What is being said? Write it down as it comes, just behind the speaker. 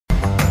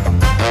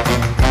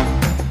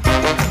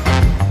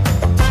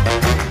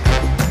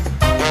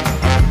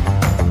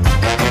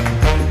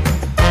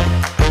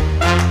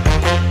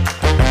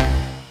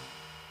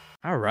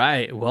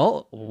right.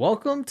 Well,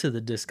 welcome to the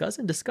Discuss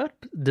and Discuss.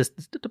 Welcome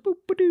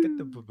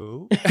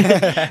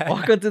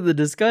to the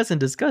Discuss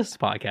and Discuss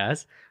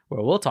podcast,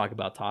 where we'll talk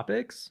about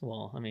topics.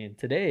 Well, I mean,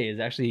 today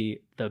is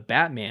actually the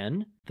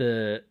Batman,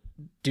 the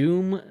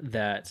Doom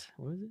that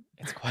what is it?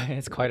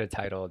 It's quite a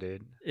title,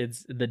 dude.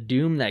 It's the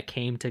Doom that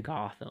came to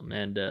Gotham,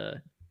 and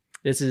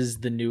this is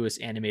the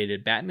newest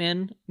animated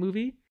Batman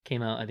movie.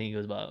 Came out, I think it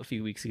was about a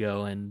few weeks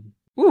ago, and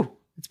woo,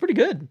 it's pretty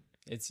good.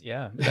 It's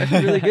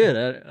actually really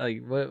good.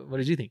 Like, what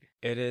did you think?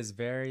 It is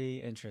very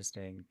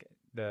interesting.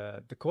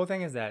 The cool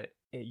thing is that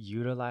it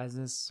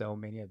utilizes so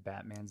many of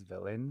Batman's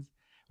villains,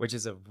 which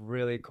is a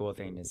really cool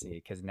thing to see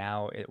because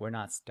now we're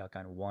not stuck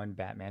on one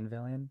Batman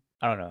villain.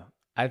 I don't know.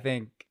 I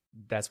think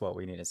that's what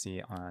we need to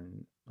see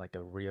on like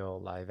a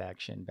real live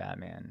action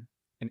Batman.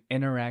 An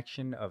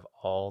interaction of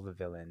all the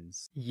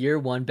villains. Year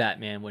one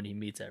Batman when he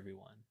meets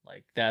everyone.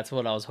 Like that's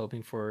what I was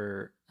hoping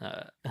for.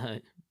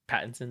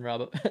 Pattinson,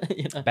 Rob,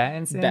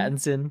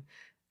 Pattinson.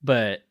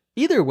 But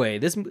either way,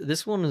 this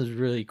one was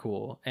really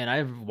cool, and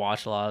I've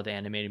watched a lot of the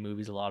animated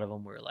movies. A lot of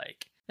them were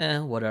like,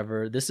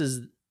 whatever. This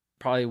is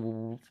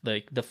probably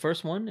like the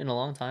first one in a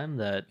long time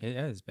that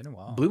it's been a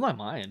while. Blew my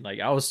mind.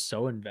 Like I was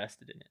so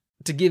invested in it.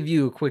 To give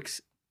you a quick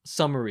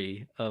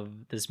summary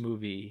of this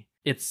movie,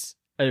 it's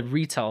a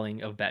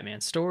retelling of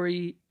Batman's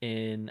story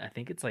in I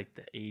think it's like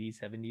the 80s,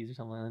 70s or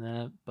something like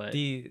that. But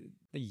the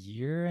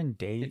year and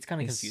date it's kind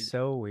of confusing.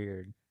 So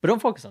weird. But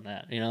don't focus on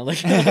that,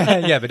 like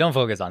yeah, but don't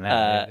focus on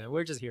that.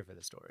 We're just here for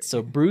the story.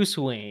 So Bruce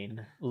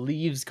Wayne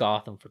leaves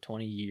Gotham for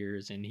 20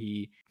 years and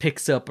he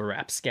picks up a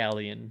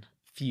rapscallion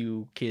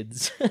few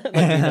kids like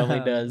he normally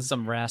does.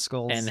 Some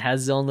rascals. And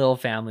has his own little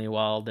family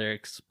while they're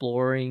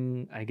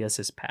exploring, I guess,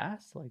 his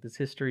past, like this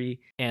history,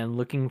 and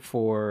looking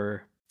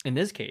for, in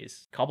this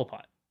case,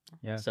 Cobblepot.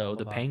 Yeah. So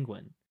the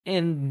Penguin.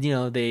 And,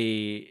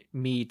 they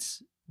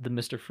meet the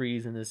Mr.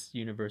 Freeze in this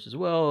universe as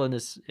well, and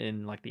this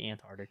in like the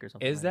Antarctic or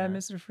something. Is that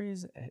Mr.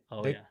 Freeze?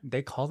 Oh, yeah.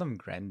 They called him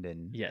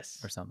Grendon. Yes.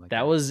 Or something like that.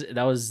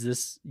 That was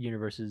this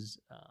universe's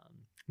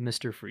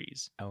Mr.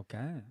 Freeze.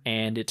 Okay.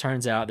 And it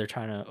turns out they're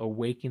trying to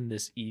awaken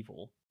this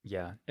evil.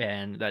 Yeah.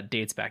 And that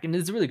dates back, and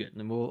it's really good.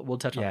 And we'll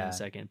touch on that in a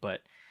second.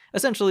 But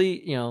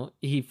essentially,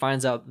 he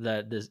finds out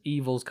that this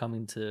evil's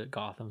coming to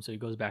Gotham, so he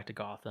goes back to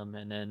Gotham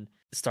and then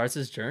starts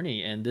his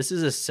journey. And this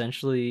is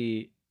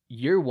essentially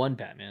year one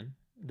Batman,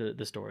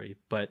 the story.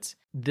 But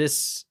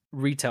this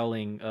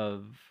retelling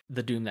of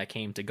the Doom that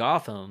came to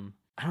Gotham,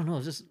 I don't know,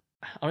 it's just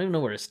I don't even know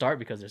where to start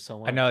because there's so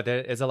much. I know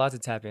there's a lot to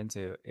tap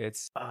into.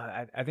 It's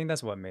I think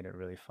that's what made it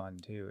really fun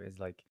too, is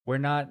like we're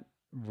not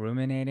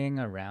ruminating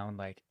around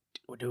like,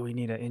 do we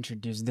need to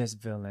introduce this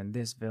villain,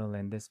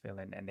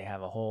 and they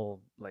have a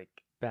whole like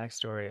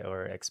backstory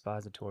or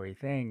expository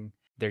thing.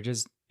 They're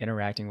just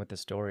interacting with the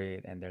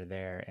story and they're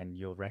there and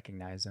you'll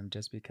recognize them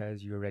just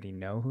because you already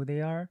know who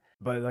they are.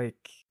 But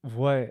like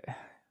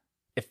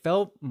it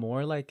felt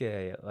more like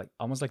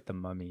almost like The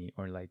Mummy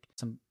or like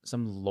some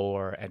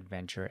lore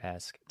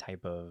adventure-esque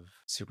type of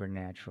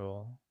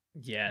supernatural.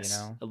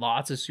 Yes,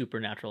 lots of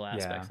supernatural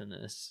aspects in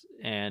this,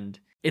 and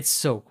it's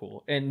so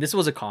cool. And this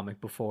was a comic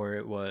before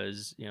it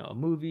was a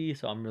movie,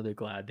 so I'm really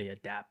glad they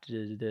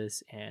adapted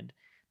this and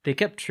they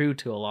kept true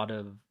to a lot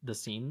of the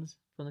scenes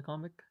from the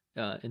comic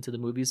into the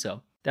movie.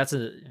 So that's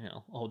a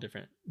whole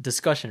different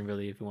discussion,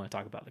 really, if you want to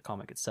talk about the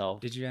comic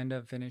itself. Did you end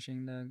up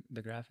finishing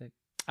the graphic?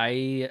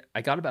 I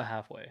got about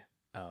halfway.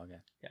 Oh, okay.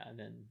 Yeah, and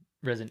then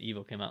Resident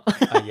Evil came out.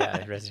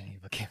 Yeah, Resident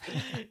Evil came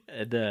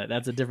out.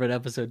 That's a different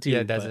episode too.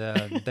 Yeah, that's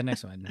the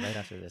next one right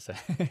after this.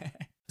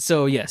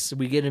 So yes,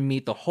 we get to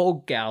meet the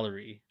whole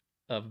gallery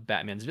of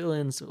Batman's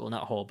villains. Well,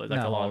 not whole, but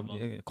like a lot of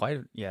them. Quite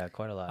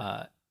a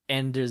lot.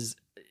 And there's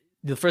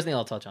the first thing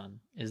I'll touch on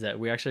is that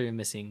we're actually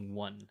missing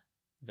one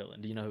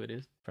villain. Do you know who it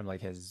is? From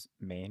like his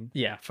main?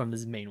 Yeah, from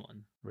his main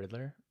one.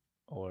 Riddler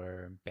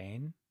or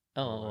Bane?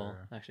 Oh, well,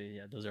 actually,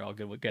 yeah, those are all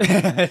good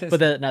guys.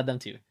 But not them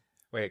too.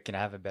 Wait, can I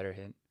have a better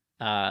hint?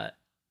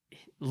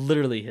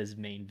 Literally his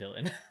main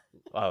villain.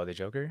 Oh, the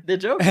Joker? The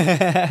Joker.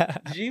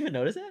 Did you even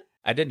notice that?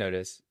 I did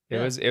notice.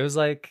 It was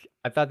like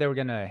I thought they were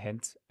gonna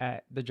hint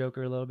at the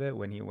Joker a little bit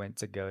when he went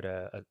to go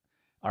to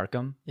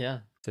Arkham. Yeah.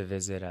 To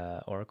visit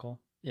Oracle.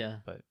 Yeah.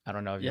 But I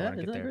don't know if you want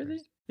to get there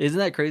first. Isn't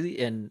that crazy?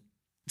 And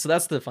so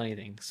that's the funny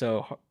thing.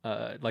 So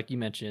like you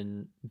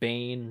mentioned,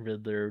 Bane,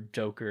 Riddler,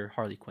 Joker,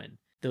 Harley Quinn.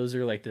 Those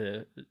are like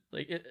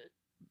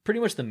pretty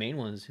much the main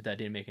ones that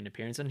didn't make an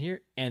appearance on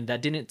here, and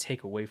that didn't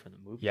take away from the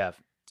movie. Yeah,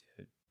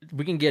 dude.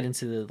 We can get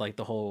into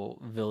the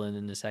whole villain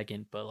in a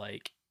second, but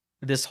like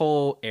this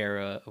whole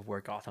era of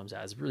where Gotham's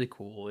at is really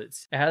cool. It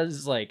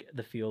has like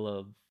the feel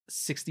of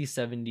 60s,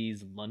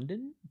 70s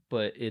London,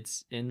 but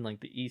it's in like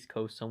the East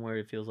Coast somewhere.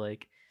 It feels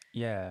like.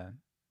 Yeah.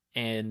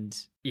 And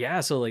yeah,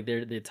 so like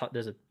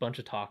there's a bunch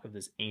of talk of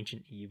this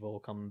ancient evil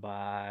coming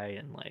by,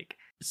 and like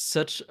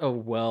such a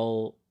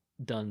well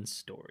done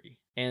story,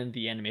 and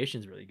the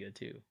animation's really good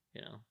too.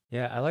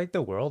 Yeah, I like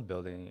the world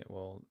building.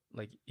 Well,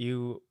 like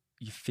you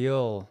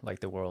feel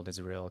like the world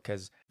is real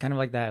because kind of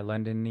like that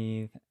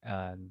London-y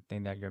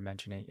thing that you're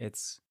mentioning.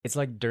 It's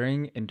like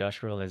during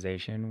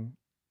industrialization,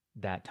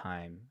 that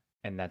time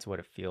and that's what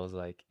it feels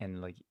like.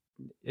 And like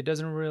it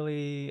doesn't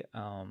really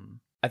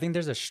I think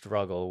there's a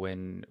struggle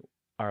when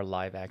our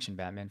live action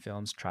Batman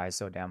films try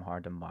so damn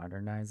hard to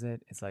modernize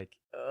it. It's like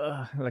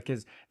like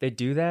is they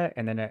do that,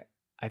 and then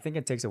I think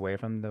it takes away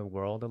from the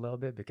world a little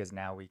bit, because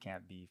now we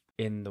can't be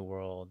in the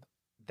world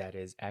that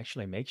is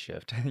actually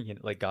makeshift. You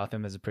know, like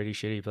Gotham is a pretty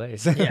shitty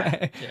place.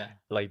 Yeah, yeah,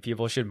 Like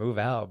people should move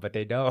out, but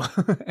they don't.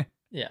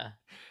 yeah.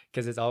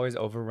 Because it's always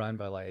overrun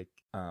by like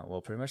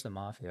well, pretty much the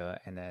mafia,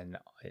 and then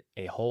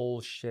a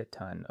whole shit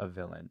ton of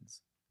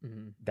villains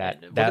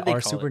that What did they are call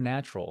it?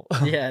 supernatural.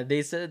 Yeah,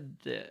 they said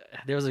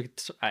there was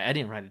I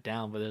didn't write it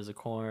down, but there's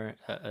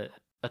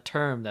a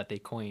term that they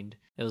coined.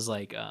 It was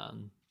like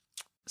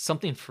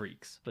something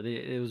freaks, but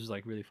it was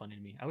like really funny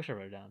to me. I wish I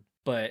wrote it down.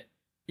 But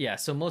yeah,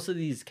 so most of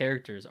these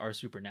characters are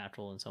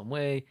supernatural in some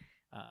way.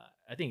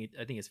 I think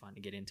it's fine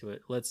to get into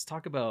it. Let's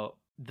talk about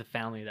the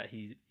family that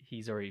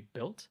he's already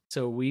built.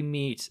 So we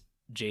meet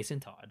Jason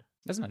Todd.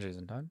 That's not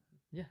Jason Todd.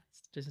 Yeah,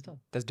 it's Jason Todd.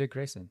 That's Dick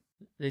Grayson.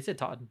 They said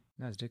Todd.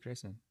 No, it's Dick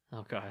Grayson.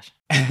 Oh gosh.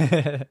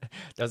 That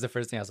was the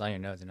first thing I saw on your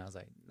notes, and I was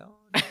like, no.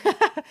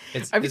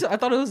 I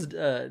thought it was.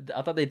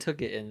 I thought they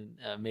took it and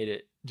made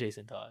it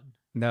Jason Todd.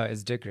 No,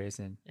 it's Dick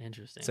Grayson.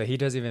 Interesting. So he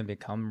doesn't even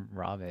become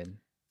Robin.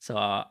 So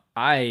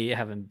I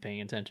haven't been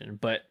paying attention,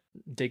 but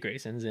Dick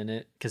Grayson's in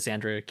it.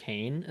 Cassandra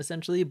Cain,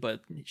 essentially,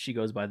 but she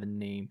goes by the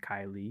name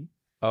Kylie.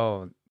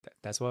 Oh,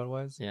 that's what it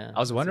was? Yeah. I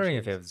was wondering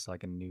if it was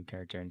like a new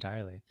character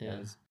entirely. Yeah.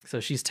 So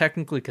she's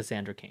technically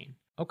Cassandra Cain.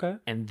 Okay.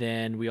 And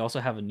then we also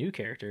have a new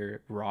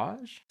character,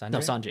 Raj. Sanjay? No,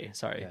 Sanjay.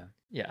 Sorry.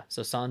 Yeah.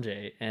 So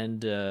Sanjay,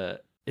 and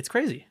it's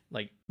crazy.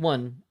 Like,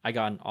 one, I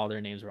got all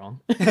their names wrong.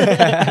 Like,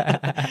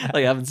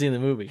 I haven't seen the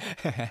movie,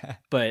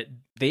 but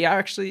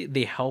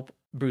they help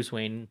Bruce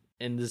Wayne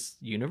in this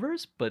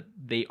universe, but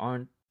they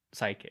aren't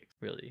sidekicks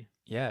really.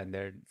 Yeah,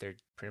 they're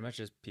pretty much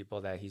just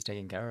people that he's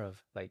taking care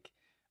of, like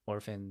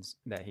orphans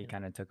that he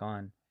kind of took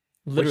on.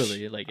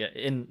 Literally, like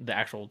in the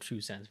actual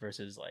true sense,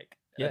 versus like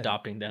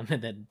adopting them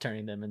and then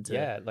turning them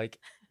into. Like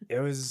it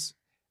was.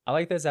 I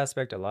like this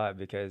aspect a lot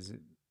because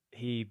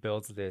he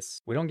builds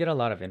this. We don't get a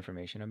lot of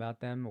information about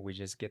them. We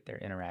just get their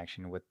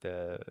interaction with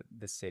the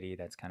city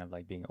that's kind of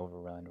like being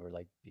overrun or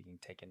like being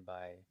taken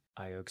by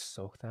Ayuk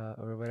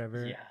Sokta or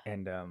whatever. Yeah.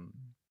 And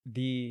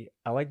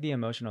I like the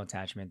emotional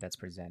attachment that's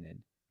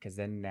presented, because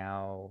then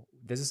now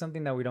this is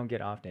something that we don't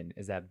get often,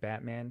 is that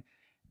Batman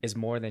is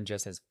more than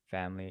just his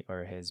family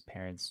or his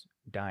parents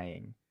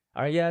dying.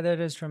 All right, yeah, that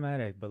is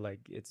traumatic, but like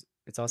it's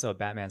also a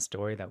Batman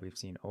story that we've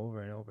seen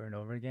over and over and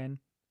over again.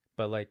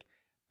 But like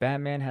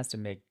Batman has to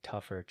make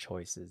tougher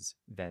choices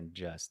than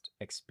just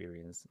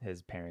experience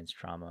his parents'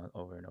 trauma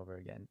over and over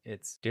again.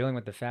 It's dealing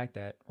with the fact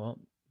that, well,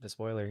 the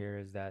spoiler here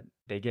is that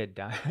they get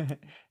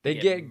they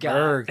get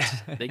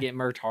murked. They get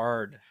murked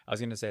hard. I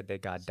was gonna say they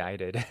got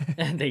dieted.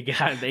 they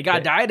got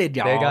dieted,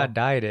 y'all. They got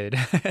dieted.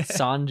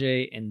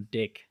 Sanjay and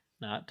Dick,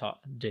 not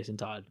Jason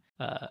Todd.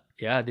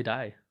 Yeah, they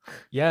die.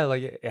 Yeah,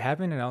 like it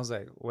happened, and I was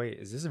like, wait,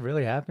 is this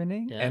really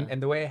happening? Yeah.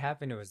 And the way it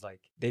happened, it was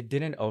like they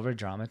didn't over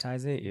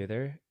dramatize it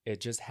either.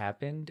 It just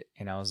happened,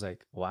 and I was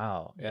like,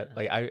 wow. Yeah.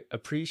 Like I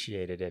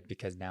appreciated it,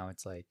 because now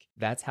it's like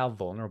that's how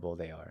vulnerable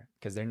they are,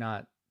 because they're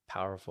not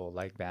powerful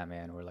like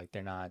Batman, or like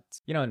they're not,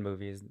 you know, in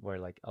movies where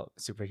like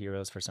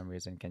superheroes for some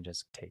reason can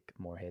just take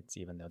more hits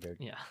even though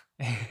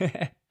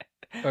they're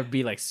or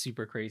be like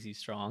super crazy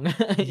strong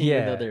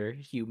even though they're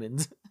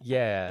humans.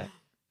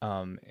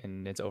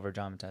 And it's over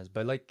dramatized,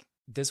 but like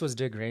this was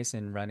Dick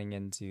Grayson running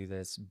into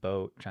this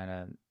boat trying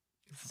to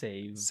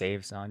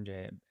save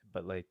Sanjay,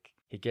 but like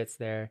he gets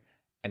there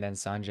and then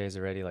Sanjay's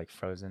already like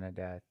frozen to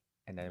death,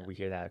 and then we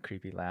hear that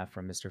creepy laugh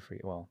from Mr.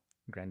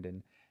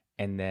 Grendon,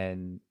 and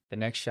then the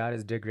next shot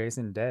is Dick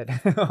Grayson dead.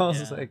 I was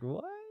just like,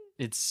 what?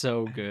 It's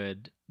so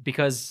good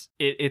because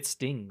it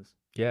stings.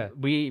 Yeah,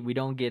 we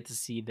don't get to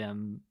see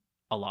them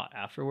a lot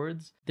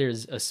afterwards.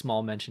 There's a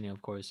small mentioning,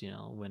 of course, you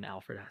know, when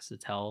Alfred has to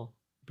tell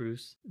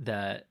Bruce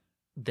that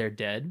they're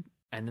dead,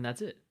 and then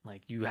that's it.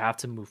 Like, you have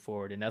to move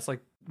forward, and that's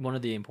like one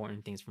of the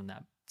important things from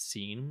that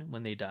scene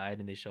when they died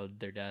and they showed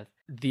their death.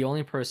 The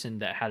only person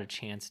that had a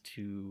chance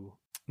to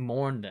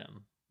mourn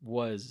them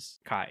was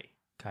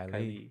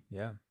Kylie.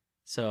 Yeah.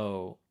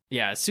 So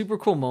yeah, super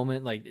cool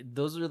moment. Like,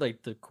 those are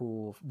like the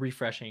cool,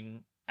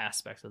 refreshing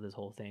aspects of this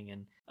whole thing.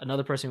 And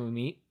another person we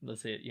meet,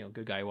 let's say, you know,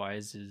 good guy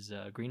wise, is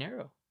Green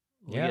Arrow.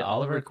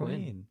 Oliver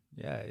Queen.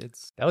 Yeah,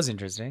 that was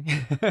interesting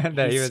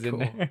that he was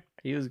cool. In there.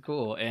 He was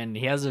cool, and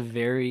he has a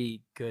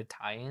very good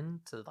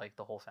tie-in to like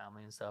the whole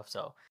family and stuff.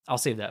 So I'll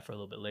save that for a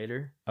little bit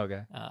later.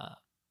 Okay.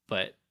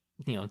 But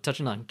you know,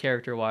 touching on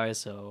character-wise,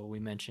 so we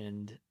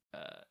mentioned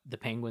the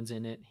Penguin's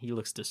in it. He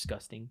looks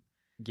disgusting.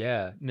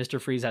 Yeah. Mr.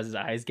 Freeze has his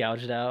eyes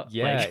gouged out.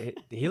 Yeah, like...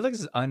 he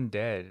looks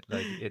undead.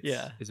 Like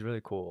it's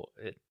really cool.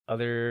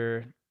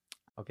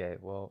 Okay,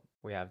 well,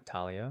 we have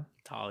Talia,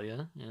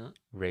 yeah.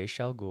 Ra's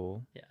al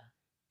Ghul, yeah,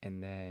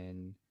 and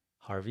then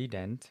Harvey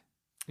Dent.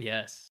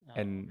 Yes.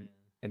 And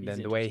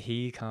then the way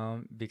he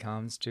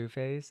becomes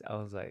Two-Face, I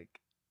was like,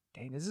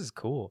 dang, this is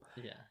cool.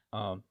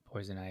 Yeah.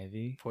 Poison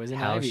Ivy.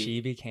 How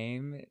she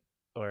became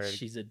or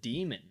she's a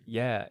demon.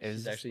 yeah,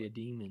 She's actually a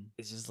demon.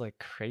 It's just like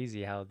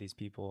crazy how these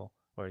people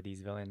or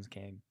these villains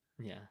came.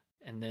 Yeah.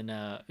 And then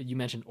you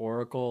mentioned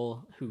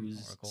Oracle,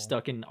 who's Oracle.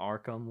 stuck in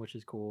Arkham, which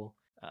is cool.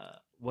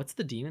 What's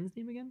the demon's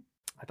name again?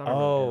 I thought I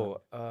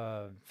wrote it down.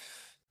 Oh,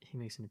 He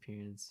makes an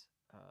appearance.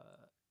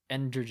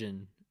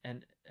 Endrogen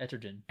and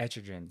Etrogen.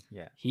 Etrogen,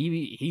 yeah.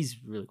 He's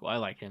really cool. I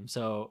like him.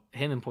 So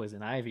him and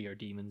Poison Ivy are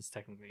demons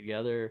technically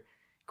together.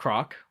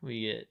 Croc,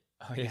 we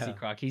get see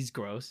Croc. He's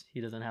gross.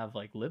 He doesn't have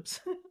like lips.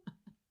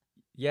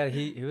 Yeah,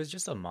 he was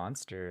just a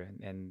monster,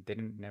 and they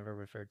didn't never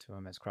refer to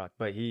him as Croc.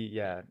 But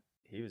he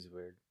was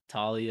weird.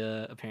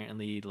 Talia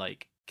apparently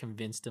like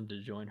convinced him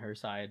to join her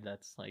side.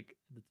 That's like,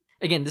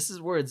 again, this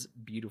is where it's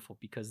beautiful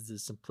because the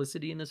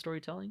simplicity in the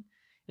storytelling,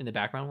 in the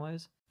background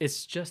wise,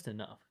 it's just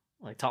enough.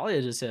 Like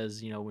Talia just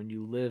says, you know, when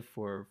you live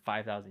for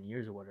 5,000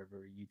 years or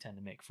whatever, you tend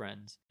to make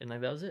friends, and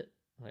like that was it.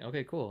 Like,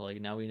 okay, cool.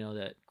 Like now we know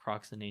that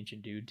Croc's an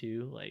ancient dude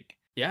too. Like,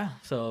 yeah.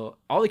 So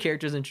all the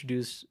characters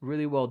introduced,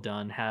 really well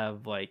done,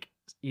 have like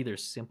either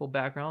simple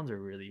backgrounds or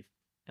really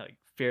like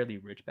fairly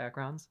rich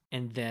backgrounds.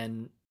 And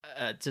then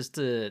just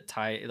to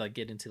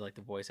get into like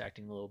the voice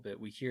acting a little bit,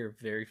 we hear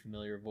a very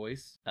familiar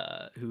voice.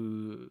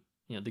 Who,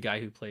 you know, the guy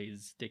who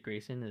plays Dick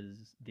Grayson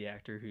is the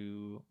actor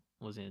who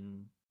was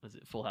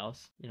it Full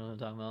House? You know what I'm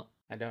talking about?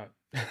 I don't.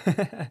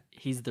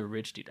 He's the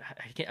rich dude.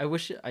 I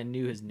wish I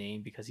knew his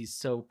name because he's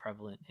so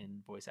prevalent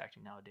in voice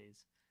acting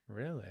nowadays.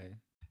 Really?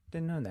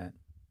 Didn't know that.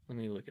 Let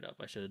me look it up.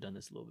 I should have done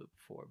this a little bit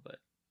before, but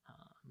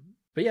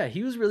yeah,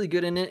 he was really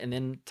good in it. And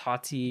then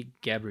Tati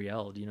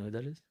Gabrielle, do you know who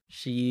that is?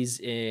 She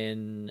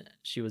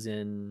was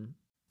in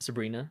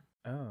Sabrina.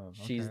 Oh,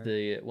 okay. She's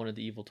the one of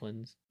the evil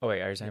twins. Oh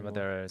wait, are you talking about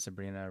the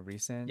Sabrina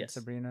recent? Yes,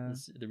 Sabrina.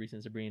 The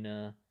recent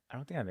Sabrina. I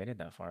don't think I made it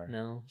that far.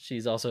 No,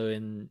 she's also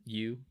in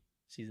You,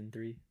 season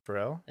 3. For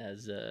real?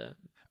 As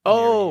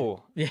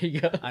oh, there you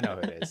go. I know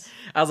who it is.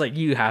 I was like,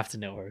 you have to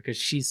know her because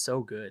she's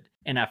so good.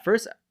 And at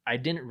first, I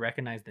didn't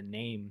recognize the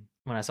name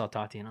when I saw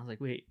Tati, and I was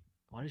like, wait,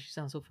 why does she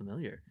sound so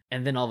familiar?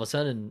 And then all of a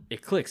sudden,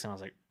 it clicks, and I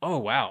was like, oh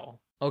wow,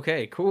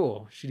 okay,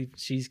 cool.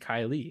 She's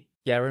Kylie.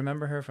 Yeah, I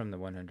remember her from the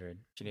 100.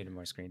 She needed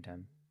more screen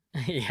time.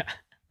 Yeah.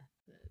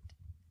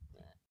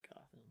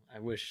 I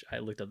wish I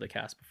looked up the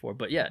cast before,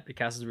 but yeah, the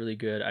cast is really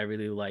good. I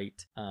really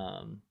liked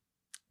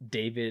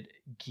David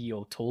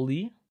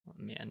Giotoli.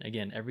 Man,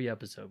 again, every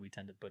episode we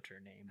tend to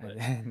butcher a name,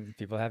 but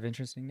people have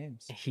interesting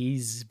names.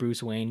 He's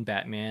Bruce Wayne,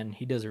 Batman.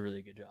 He does a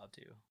really good job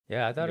too.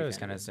 Yeah, I thought it was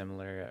kind of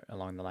similar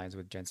along the lines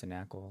with Jensen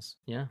Ackles.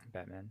 Yeah,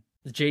 Batman.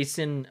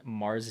 Jason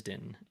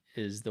Marsden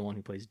is the one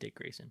who plays Dick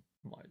Grayson.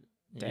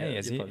 Dang,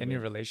 is he any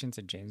relation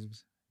to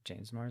James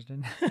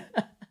Marsden?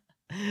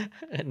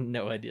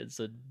 No idea.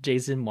 So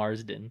Jason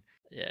Marsden.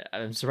 Yeah,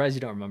 I'm surprised you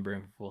don't remember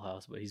him from Full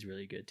House, but he's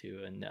really good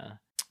too. And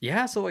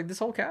yeah, so like this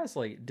whole cast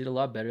like did a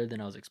lot better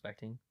than I was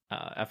expecting.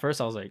 At first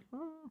I was like,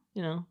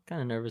 you know,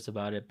 kind of nervous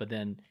about it, but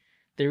then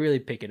they really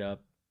pick it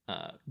up.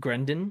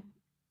 Grendon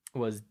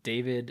was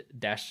David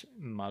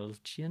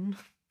Dashmalchian.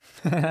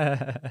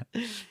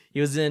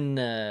 He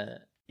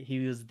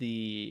was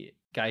the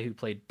guy who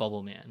played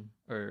Bubble Man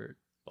or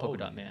Polka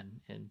Dot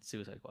Man in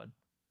Suicide Squad.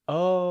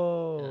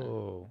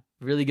 Oh,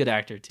 yeah. Really good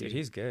actor too. Dude,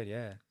 he's good,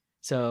 yeah.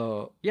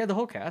 So yeah, the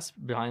whole cast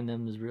behind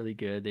them is really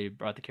good. They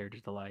brought the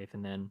characters to life,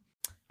 and then,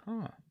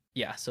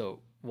 yeah. So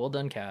well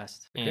done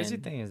cast. The crazy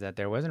thing is that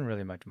there wasn't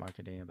really much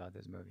marketing about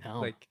this movie. No,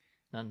 like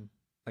none.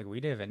 Like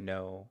we didn't even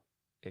know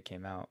it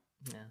came out.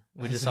 Yeah,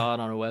 we just saw it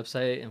on a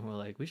website, and we're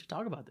like, we should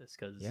talk about this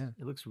because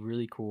it looks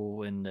really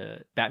cool. And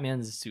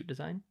Batman's suit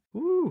design,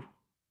 woo!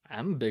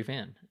 I'm a big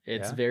fan.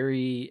 It's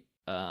very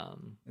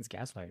it's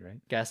Gaslight, right?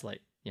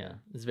 Gaslight. Yeah,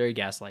 it's very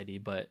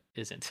gaslighty, but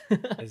isn't.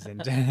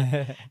 Isn't.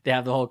 They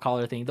have the whole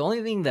collar thing. The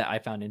only thing that I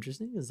found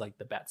interesting is like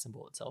the bat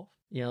symbol itself.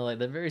 You know, like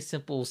the very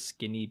simple,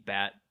 skinny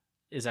bat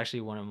is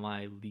actually one of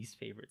my least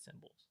favorite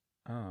symbols.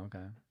 Oh,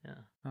 okay. Yeah.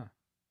 Huh.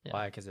 Yeah.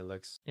 Why? Because it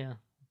looks. Yeah.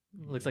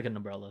 It looks like an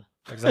umbrella.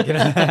 Looks like it.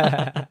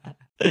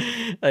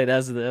 Like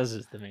that's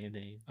just the main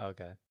thing.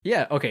 Okay.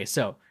 Yeah. Okay.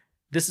 So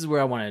this is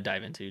where I want to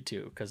dive into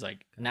too, because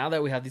like now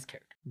that we have these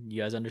characters,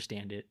 you guys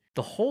understand it.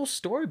 The whole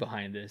story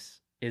behind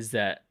this is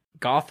that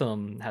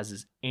Gotham has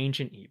this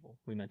ancient evil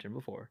we mentioned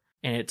before,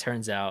 and it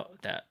turns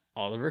out that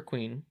Oliver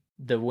Queen,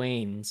 the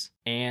Waynes,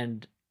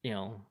 and you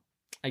know,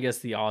 I guess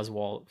the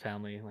Oswald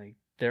family, like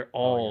they're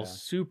all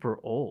super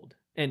old,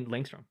 and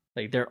Langstrom,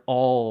 like they're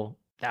all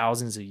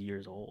thousands of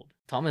years old.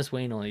 Thomas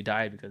Wayne only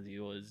died because he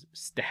was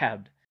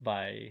stabbed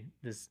by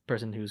this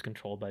person who was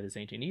controlled by this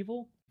ancient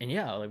evil. And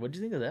yeah, like what do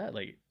you think of that?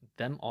 Like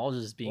them all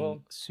just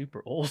being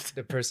super old.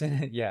 The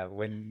person, yeah,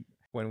 when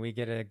we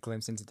get a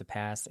glimpse into the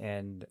past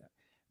and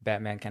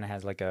Batman kind of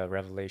has like a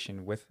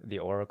revelation with the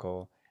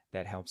Oracle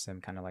that helps him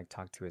kind of like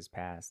talk to his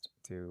past,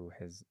 to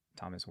his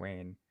Thomas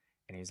Wayne.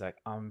 And he's like,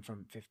 I'm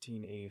from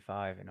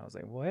 1585. And I was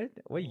like,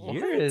 what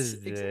year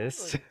is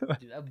this? Exactly.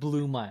 Dude, that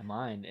blew my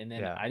mind. And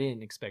then I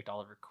didn't expect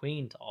Oliver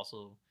Queen to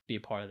also be a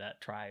part of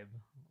that tribe.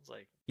 I was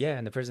like, yeah.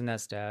 And the person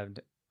that stabbed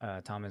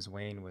Thomas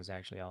Wayne was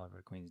actually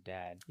Oliver Queen's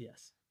dad.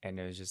 Yes. And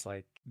it was just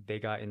like they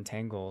got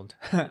entangled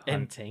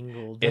in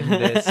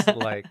this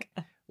like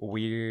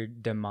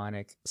weird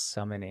demonic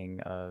summoning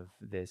of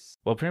this.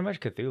 Well, pretty much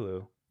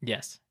Cthulhu.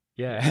 Yes.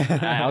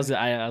 Yeah. I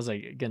was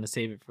like gonna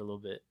save it for a little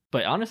bit,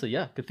 but honestly,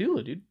 yeah,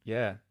 Cthulhu, dude.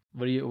 Yeah.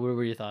 What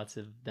were your thoughts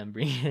of them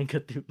bringing in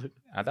Cthulhu?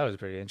 I thought it was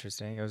pretty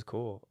interesting. It was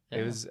cool. It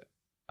Yeah. was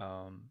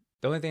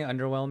the only thing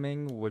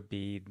underwhelming would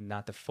be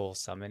not the full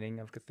summoning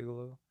of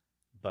Cthulhu,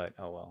 but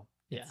oh well.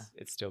 Yeah.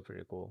 It's still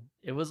pretty cool.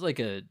 It was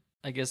like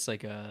I guess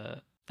like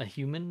a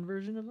human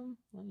version of him,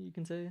 you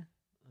can say.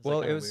 Well,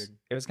 like weird.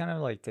 It was kind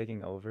of like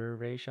taking over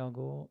Ra's al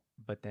Ghul,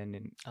 but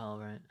then Oh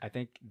right. I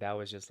think that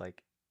was just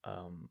like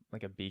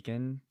a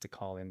beacon to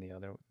call in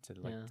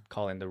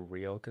call in the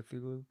real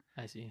Cthulhu.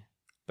 I see.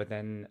 But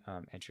then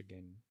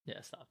Etrigan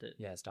stopped it.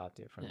 Yeah, stopped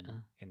it from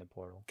in the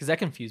portal. Because that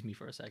confused me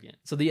for a second.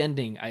 So the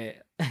ending,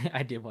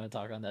 I did want to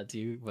talk on that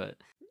too, but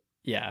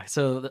yeah.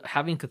 So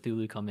having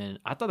Cthulhu come in,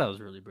 I thought that was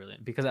really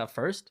brilliant because at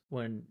first,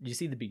 when you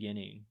see the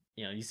beginning,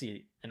 you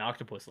see an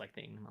octopus like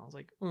thing, and I was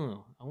like,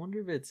 oh, I wonder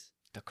if it's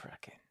the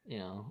Kraken.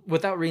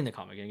 Without reading the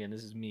comic again,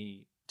 this is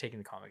me taking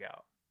the comic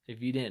out.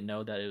 If you didn't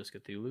know that it was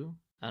Cthulhu,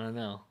 I don't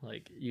know.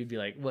 Like you'd be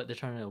like, what? They're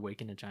trying to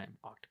awaken a giant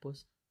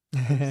octopus?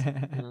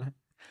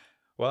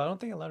 Well, I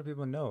don't think a lot of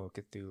people know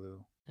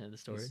Cthulhu. The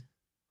story.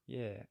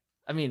 Yeah.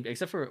 I mean,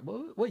 except for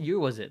what year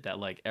was it that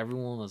like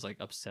everyone was like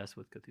obsessed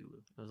with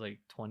Cthulhu? It was like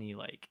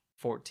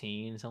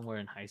 2014, somewhere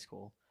in high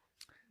school.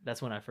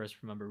 That's when I first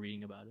remember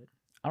reading about it.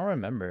 I don't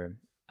remember.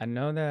 I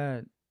know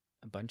that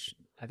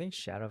I think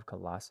Shadow of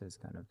Colossus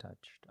kind of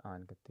touched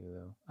on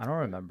Cthulhu. I don't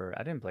remember.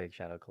 I didn't play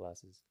Shadow of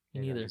Colossus.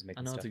 Me neither.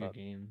 I know it's a good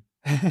game.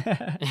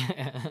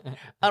 I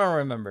don't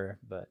remember,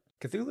 but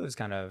Cthulhu is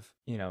kind of,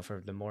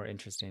 for the more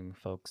interesting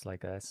folks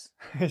like us.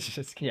 It's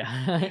just yeah,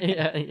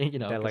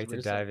 that like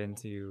to dive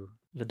into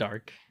the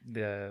dark,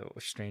 the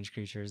strange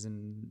creatures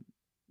and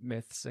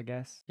myths, I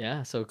guess.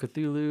 Yeah, so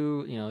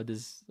Cthulhu,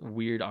 this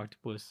weird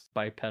octopus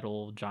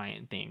bipedal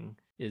giant thing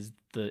is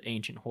the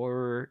ancient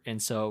horror,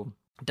 and so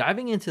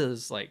diving into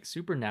this like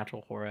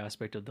supernatural horror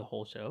aspect of the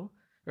whole show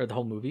or the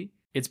whole movie,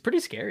 it's pretty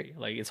scary.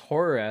 Like it's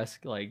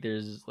horror-esque. Like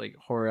there's like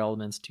horror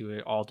elements to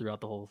it all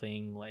throughout the whole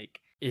thing. Like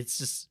it's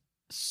just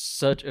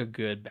such a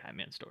good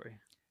Batman story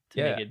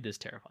to make it this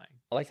terrifying.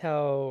 I liked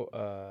how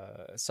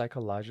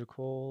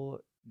psychological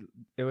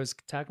it was,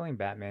 tackling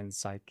Batman's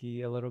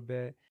psyche a little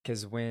bit,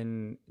 because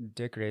when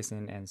Dick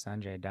Grayson and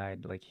Sanjay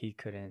died, like he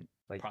couldn't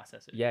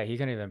process it. Yeah, he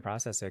couldn't even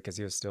process it because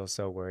he was still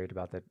so worried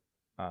about the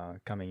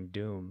coming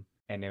doom.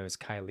 And it was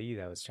Kylie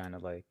that was trying to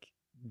like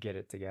get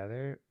it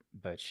together,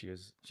 but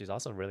she's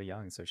also really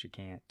young, so she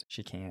can't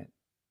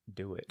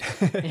do it.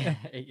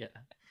 Yeah.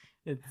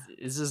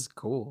 It's just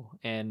cool,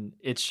 and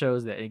it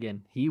shows that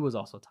again he was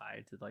also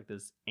tied to like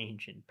this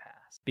ancient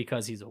past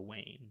because he's a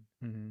Wayne.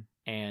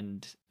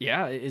 And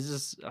yeah, it's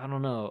just, I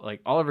don't know, like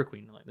Oliver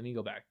Queen, like let me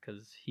go back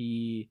because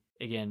he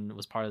again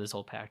was part of this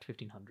whole pact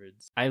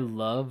 1500s. I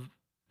love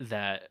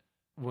that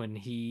when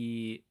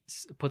he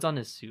puts on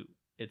his suit,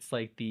 it's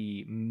like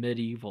the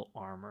medieval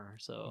armor.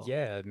 So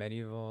yeah,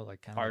 medieval,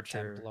 like kind of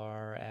Archer.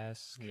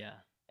 Templar-esque. Yeah,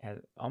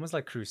 almost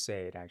like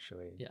Crusade,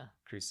 actually. Yeah,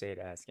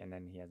 Crusade-esque, and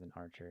then he has an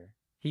archer.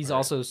 He's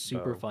also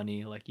super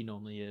funny, like he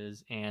normally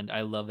is, and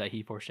I love that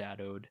he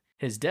foreshadowed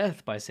his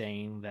death by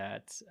saying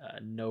that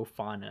no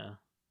fauna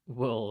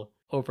will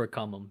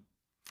overcome him,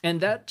 and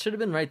that should have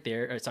been right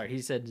there. Sorry, he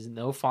said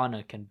no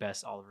fauna can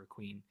best Oliver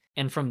Queen,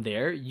 and from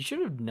there you should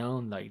have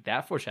known like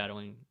that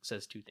foreshadowing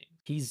says two things.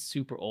 He's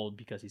super old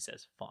because he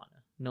says fauna.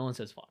 No one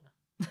says fauna,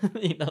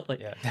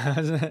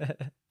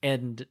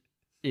 and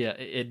yeah,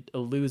 it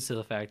alludes to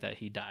the fact that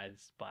he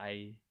dies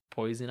by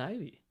poison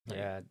ivy.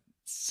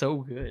 So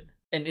good.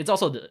 And it's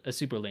also a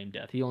super lame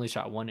death. He only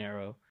shot one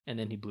arrow and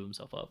then he blew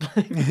himself up.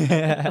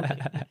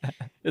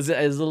 It's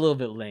a little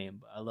bit lame,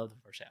 but I love the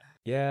foreshadowing.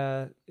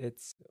 Yeah,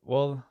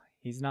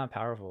 he's not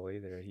powerful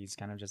either. He's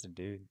kind of just a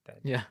dude that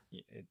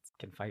it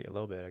can fight a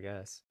little bit, I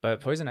guess. But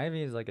Poison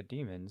Ivy is like a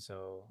demon,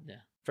 so yeah.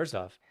 First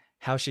off,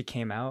 how she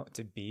came out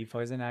to be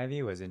Poison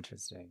Ivy was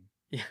interesting.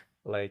 Yeah.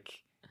 Like,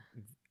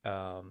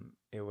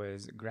 it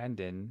was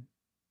Grendon,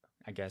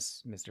 I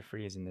guess Mr.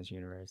 Freeze in this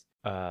universe,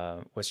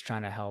 was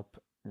trying to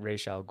help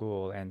Ra's al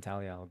Ghul and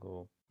Talia al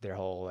Ghul, their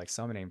whole like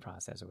summoning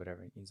process or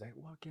whatever. He's like,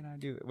 what can I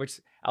do? Which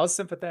I was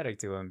sympathetic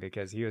to him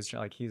because he was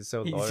like, he's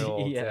so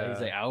loyal. He's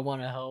like, I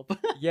want to help.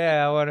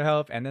 Yeah, I want to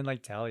help. And then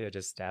like Talia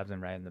just stabs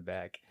him right in the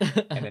back,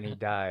 and then he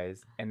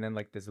dies. And then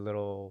like this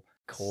little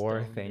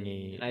core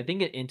thingy. And I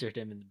think it entered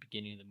him in the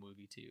beginning of the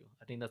movie too.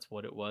 I think that's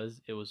what it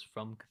was. It was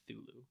from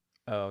Cthulhu.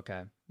 Oh,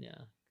 okay. Yeah,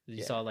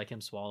 you saw like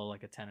him swallow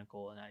like a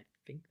tentacle, and I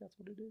think that's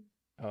what it is.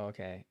 Oh,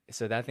 okay.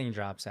 So that thing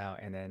drops out,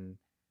 and then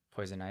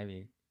Poison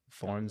Ivy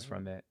forms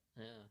from it.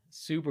 Yeah,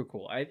 super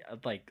cool.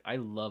 I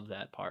love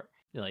that part.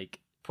 Like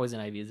Poison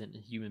Ivy isn't a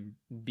human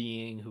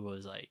being who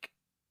was like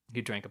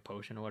who drank a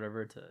potion or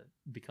whatever to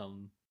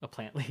become a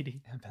plant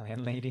lady. A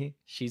plant lady.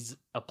 She's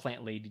a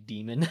plant lady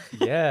demon.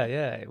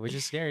 yeah, which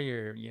is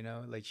scarier.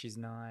 Like she's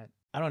not.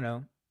 I don't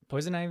know.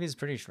 Poison Ivy is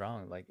pretty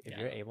strong. Like if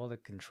you're able to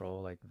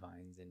control like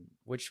vines, and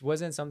which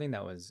wasn't something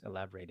that was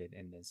elaborated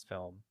in this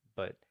film,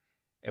 but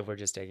if we're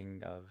just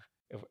taking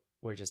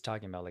we're just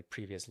talking about like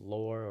previous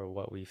lore or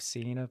what we've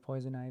seen of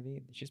Poison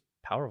Ivy, she's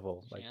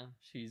powerful. Like, Yeah,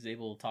 she's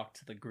able to talk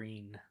to the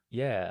green.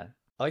 yeah,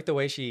 I like the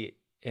way she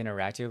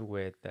interacted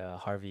with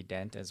Harvey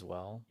Dent as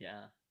well.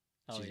 Yeah.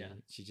 Oh yeah.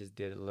 She just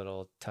did a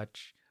little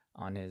touch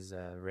on his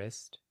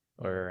wrist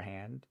or her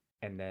hand,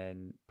 and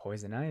then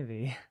Poison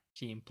Ivy.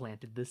 She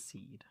implanted the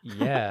seed.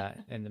 Yeah,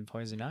 and then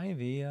Poison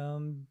Ivy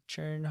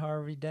turned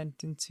Harvey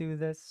Dent into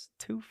this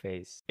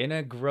Two-Face in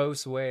a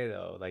gross way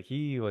though. Like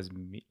he was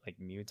like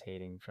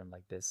mutating from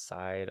like this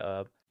side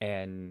up,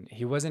 and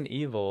he wasn't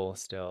evil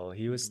still.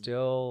 He was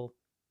still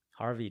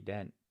Harvey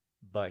Dent,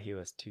 but he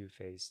was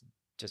Two-Face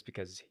just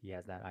because he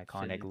has that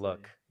iconic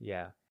look.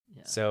 Yeah.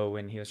 Yeah. So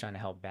when he was trying to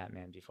help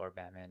Batman before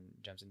Batman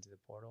jumps into the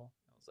portal,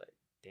 I was like,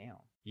 damn.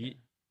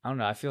 I don't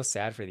know. I feel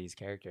sad for these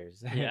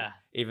characters. Yeah.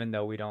 Even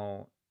though we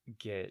don't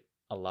get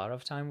a lot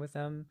of time with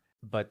them,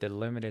 but the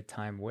limited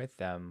time with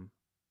them,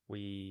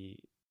 we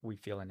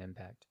feel an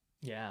impact.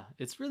 Yeah,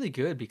 it's really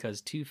good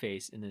because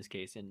Two-Face in this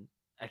case, and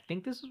I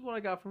think this is what I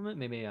got from it.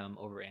 Maybe I'm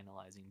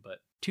overanalyzing, but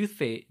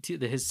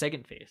his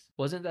second face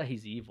wasn't that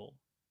he's evil.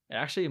 It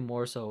actually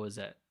more so was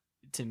that,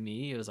 to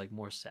me, it was like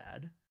more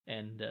sad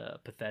and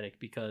pathetic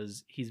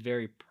because he's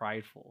very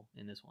prideful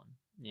in this one.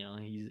 You know,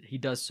 he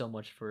does so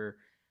much for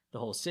the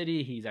whole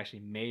city. He's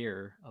actually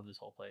mayor of this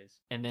whole place.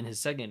 And then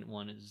his second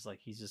one is like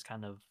he's just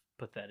kind of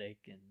pathetic,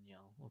 and you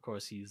know, of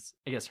course, he's,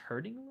 I guess,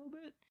 hurting a little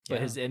bit,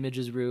 but his image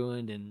is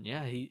ruined. And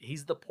yeah,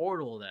 he's the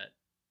portal that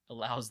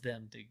allows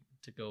them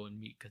to go and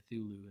meet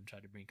Cthulhu and try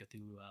to bring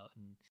Cthulhu out.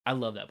 And I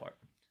love that part.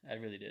 I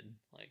really did.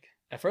 Like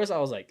at first I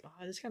was like,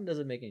 oh, this kind of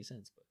doesn't make any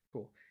sense, but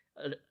cool.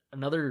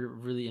 Another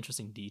really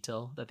interesting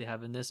detail that they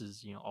have in this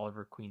is, you know,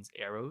 Oliver Queen's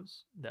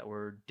arrows that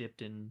were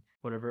dipped in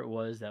whatever it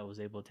was that was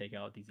able to take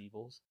out these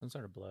evils. Some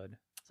sort of blood.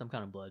 Some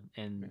kind of blood.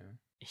 And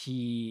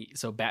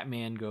so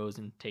Batman goes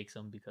and takes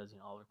them because, you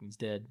know, Oliver Queen's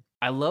dead.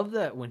 I love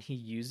that when he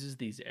uses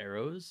these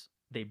arrows,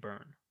 they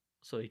burn.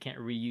 So he can't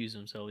reuse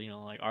them. So, you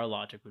know, like our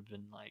logic would have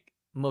been like,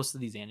 most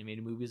of these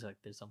animated movies, like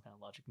there's some kind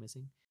of logic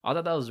missing. I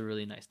thought that was a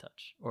really nice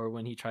touch. Or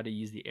when he tried to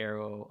use the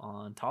arrow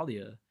on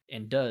Talia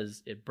and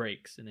it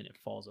breaks and then it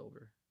falls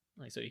over.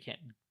 Like, so you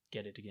can't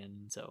get it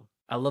again. So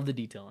I love the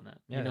detail in that.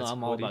 Yeah, you know,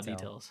 I'm all about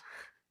details.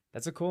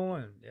 That's a cool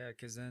one. Yeah,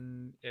 because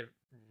then it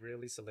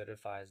really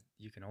solidifies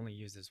you can only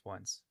use this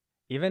once.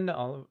 Even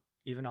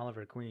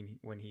Oliver Queen,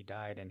 when he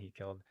died and he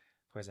killed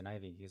Poison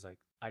Ivy, he's like,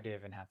 I didn't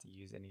even have to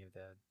use any of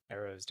the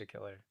arrows to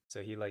kill her.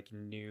 So he like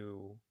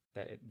knew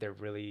that they're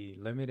really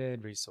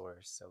limited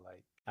resource. So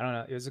like, I don't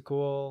know, it was a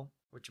cool,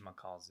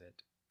 whatchamacalls it,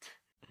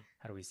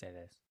 how do we say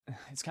this?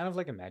 It's kind of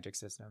like a magic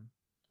system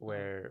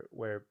where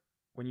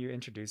when you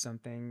introduce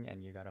something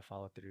and you got to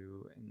follow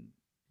through, and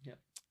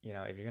you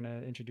know, if you're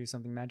going to introduce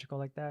something magical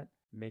like that,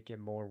 make it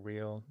more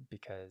real,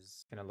 because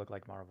it's going to look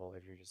like Marvel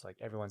if you're just like,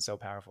 everyone's so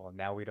powerful and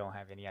now we don't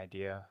have any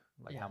idea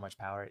like how much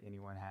power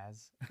anyone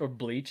has. Or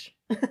Bleach.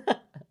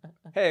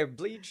 Hey,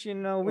 Bleach, you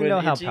know, we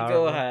know how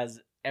powerful. Ichigo has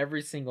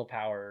every single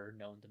power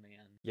known to man.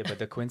 Yeah, but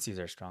the Quincy's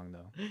are strong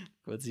though.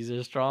 Quincy's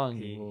are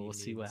strong. We'll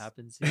see what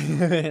happens.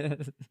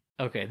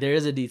 Okay, there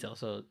is a detail.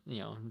 So, you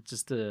know,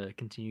 just to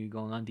continue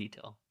going on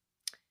detail.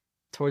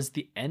 Towards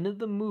the end of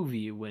the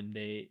movie,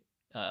 when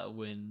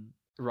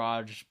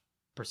Raj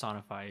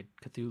personified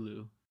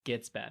Cthulhu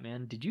gets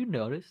Batman, did you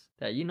notice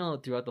that, you know,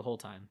 throughout the whole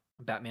time,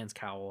 Batman's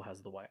cowl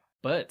has the white,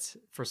 but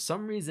for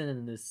some reason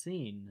in this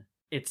scene,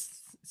 it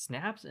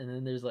snaps and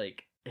then there's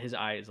like his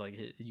eyes, like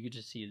you could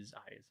just see his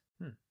eyes.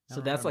 So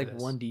that's like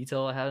one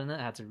detail I had in that.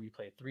 I had to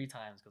replay it 3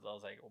 times because I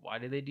was like, why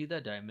did they do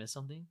that? Did I miss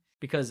something?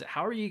 Because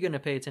how are you going to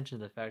pay attention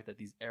to the fact that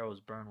these arrows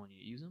burn when you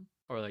use them?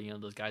 Or like, you know,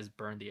 those guys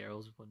burn the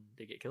arrows when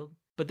they get killed.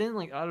 But then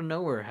like out of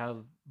nowhere,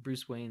 have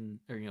Bruce Wayne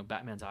or, you know,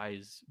 Batman's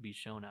eyes be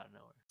shown out of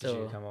nowhere.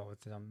 Did you come up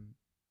with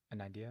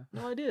an idea?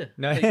 No idea.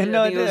 No, like,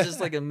 no I think it was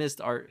just like a missed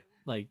art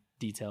like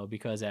detail,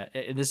 because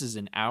this is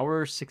an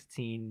hour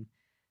 16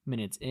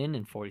 minutes in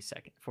and 45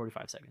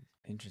 seconds.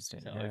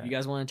 Interesting. So if you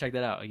guys want to check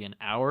that out, again,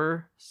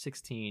 hour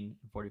 16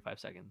 and 45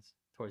 seconds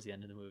towards the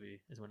end of the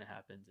movie is when it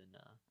happens.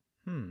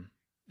 And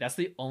that's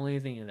the only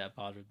thing that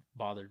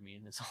bothered me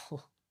in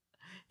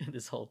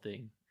this whole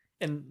thing,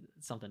 and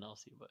something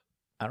else too. But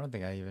I don't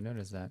think I even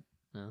noticed that.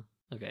 No.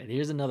 Okay.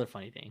 Here's another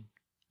funny thing.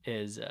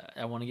 Is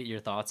I want to get your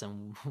thoughts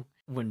on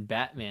when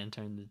Batman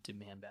turned into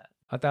Man-Bat.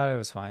 I thought it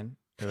was fine.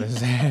 It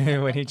was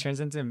when he turns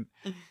into.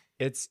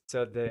 It's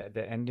so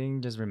the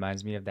ending just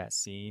reminds me of that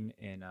scene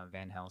in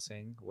Van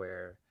Helsing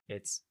where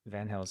it's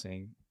Van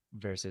Helsing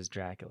versus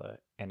Dracula,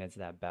 and it's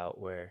that bout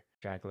where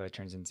Dracula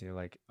turns into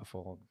like a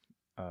full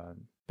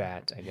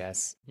bat, I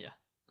guess. Yeah.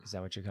 Is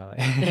that what you call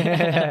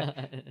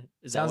it?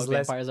 Is that what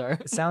vampires are?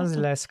 It sounds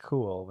less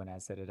cool when I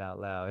said it out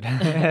loud.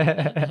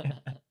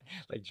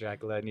 Like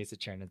Dracula needs to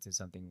turn into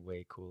something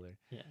way cooler.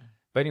 Yeah.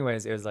 But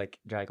anyways, it was like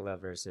Dracula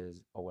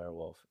versus a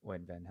werewolf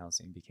when Van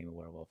Helsing became a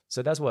werewolf.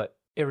 So that's what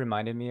it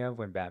reminded me of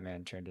when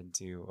Batman turned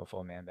into a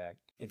full Man-Bat.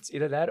 It's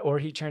either that or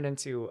he turned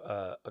into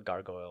a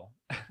gargoyle.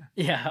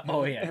 Yeah.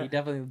 Oh yeah. He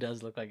definitely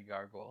does look like a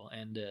gargoyle.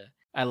 And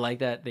I like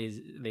that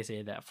they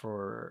say that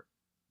for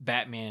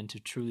Batman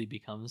to truly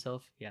become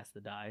himself, he has to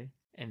die.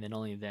 and then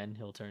only then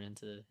he'll turn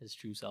into his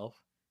true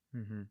self.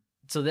 Mm-hmm.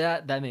 So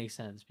that makes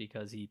sense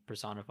because he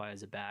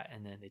personifies a bat,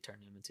 and then they turn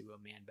him into a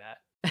man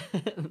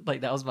bat.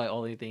 Like that was my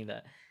only thing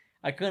that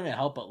I couldn't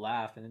help but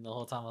laugh, and then the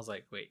whole time I was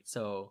like, wait,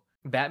 so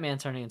Batman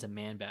turning into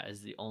man bat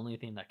is the only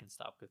thing that can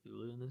stop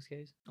Cthulhu in this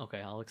case?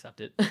 Okay, I'll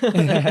accept it.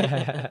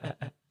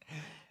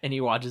 And he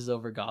watches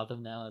over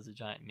Gotham now as a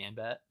giant man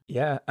bat.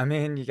 Yeah, I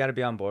mean, you got to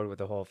be on board with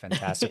the whole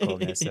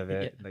fantasticalness of Yeah.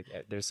 it. Like,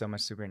 there's so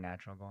much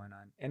supernatural going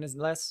on, and it's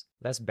less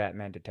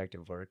Batman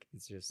detective work.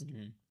 It's just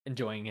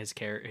Enjoying his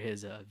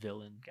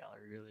villain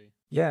gallery, really.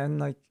 yeah, and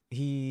like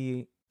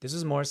this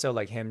is more so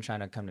like him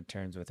trying to come to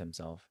terms with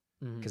himself,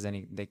 because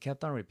then they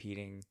kept on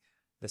repeating,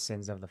 "The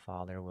sins of the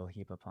father will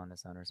heap upon the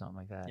son," or something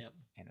like that, Yep.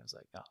 and it was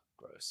like, oh,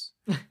 gross.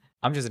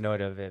 I'm just annoyed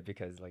of it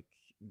because like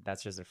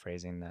that's just a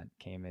phrasing that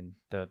came in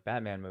the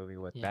Batman movie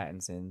with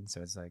Pattinson,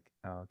 so it's like,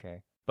 oh,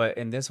 okay. But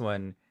in this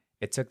one,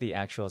 it took the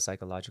actual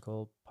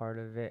psychological part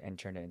of it and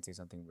turned it into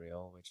something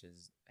real, which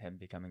is him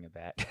becoming a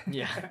bat.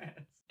 Yeah.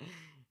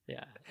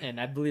 Yeah. And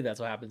I believe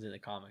that's what happens in the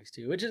comics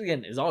too, which is,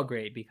 again, is all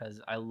great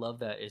because I love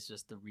that it's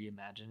just the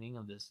reimagining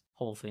of this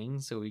whole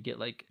thing. So we get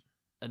like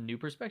a new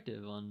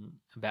perspective on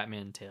a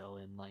Batman tale,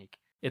 and like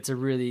it's a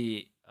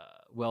really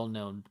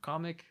well-known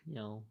comic,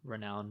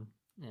 renowned,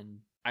 and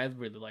I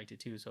really liked it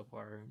too so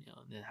far,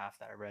 the half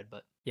that I read.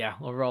 But yeah,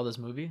 overall, this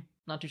movie,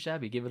 not too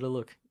shabby. Give it a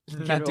look.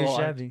 Not too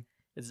shabby.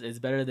 It's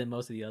better than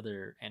most of the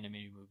other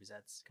animated movies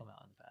that's come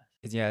out in the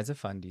past. Yeah, it's a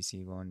fun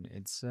DC one.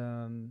 It's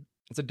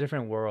a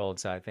different world,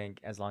 so I think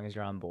as long as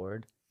you're on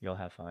board, you'll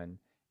have fun.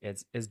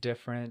 It's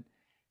different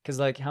because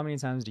like how many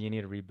times do you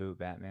need to reboot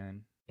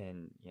Batman?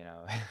 And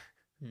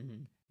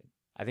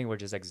I think we're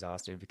just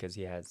exhausted because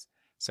he has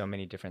so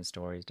many different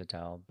stories to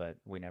tell, but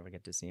we never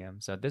get to see him.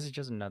 So this is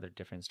just another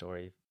different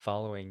story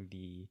following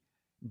the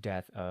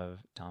death of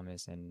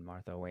Thomas and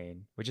Martha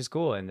Wayne, which is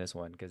cool in this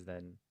one because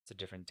then it's a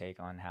different take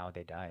on how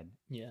they died.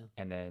 Yeah.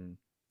 And then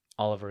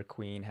Oliver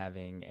Queen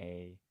having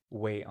a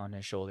weight on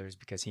his shoulders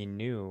because he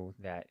knew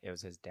that it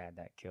was his dad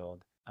that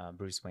killed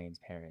Bruce Wayne's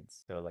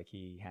parents. So like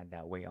he had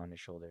that weight on his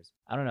shoulders.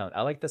 I don't know.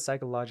 I like the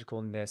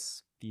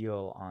psychologicalness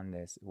feel on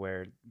this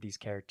where these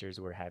characters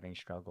were having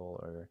struggle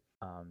or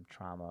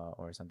trauma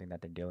or something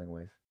that they're dealing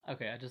with.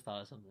 Okay, I just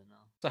thought of something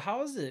now. So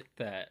how is it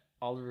that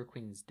Oliver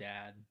Queen's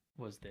dad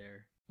was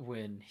there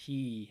when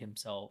he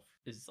himself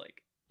is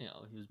like,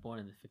 he was born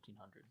in the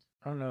 1500s?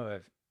 I don't know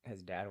if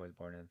his dad was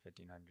born in the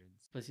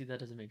 1500s. But see, that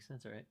doesn't make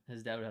sense, right?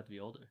 His dad would have to be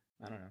older.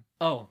 I don't know.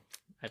 Oh,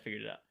 I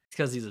figured it out. It's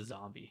because he's a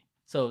zombie.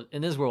 So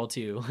in this world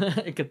too,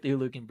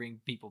 Cthulhu can bring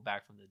people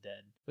back from the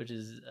dead, which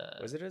is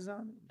was it a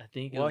zombie? I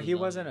think. Well, he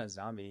wasn't a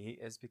zombie.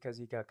 It's because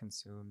he got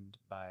consumed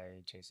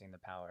by chasing the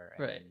power.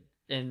 Right.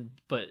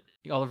 But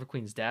Oliver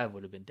Queen's dad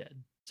would have been dead,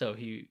 so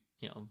he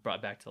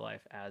brought back to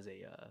life as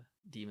a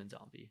demon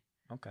zombie.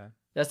 Okay.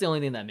 That's the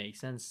only thing that makes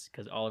sense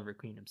because Oliver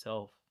Queen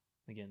himself,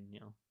 again,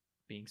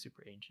 being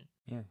super ancient.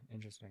 Yeah,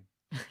 interesting.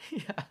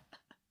 Yeah.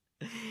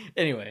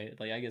 Anyway,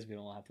 like I guess we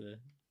don't have to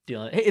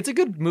deal. Hey, it's a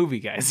good movie,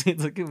 guys.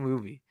 It's a good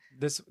movie.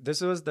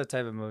 This was the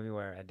type of movie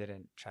where I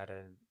didn't try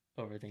to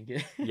overthink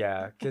it.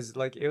 Yeah, because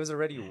like it was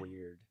already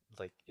weird.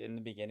 Like in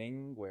the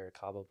beginning, where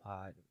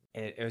Cobblepot,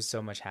 it was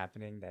so much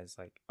happening that's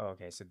like, oh,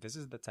 okay, so this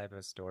is the type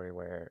of story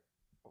where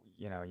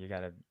you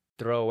gotta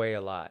throw away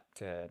a lot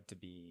to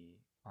be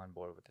on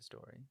board with the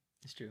story.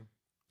 It's true.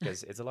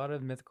 Because it's a lot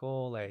of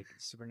mythical, like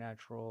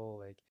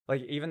supernatural,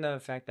 like even the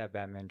fact that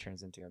Batman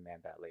turns into a man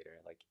bat later.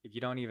 Like if you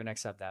don't even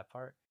accept that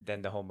part,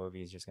 then the whole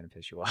movie is just gonna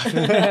piss you off.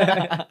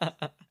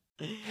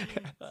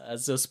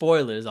 So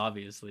spoilers,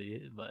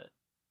 obviously, but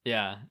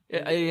yeah,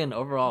 again,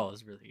 overall,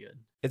 it's really good.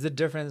 It's a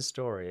different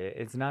story.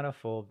 It's not a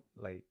full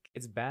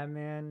it's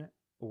Batman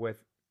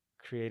with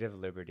creative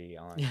liberty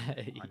on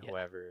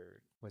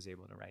whoever was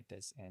able to write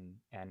this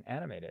and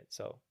animate it.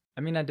 So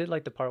I mean, I did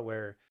like the part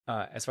where,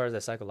 as far as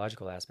the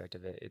psychological aspect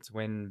of it, it's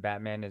when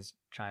Batman is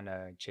trying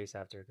to chase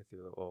after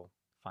Cthulhu, or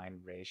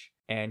find Raish,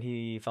 and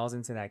he falls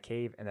into that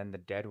cave, and then the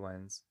dead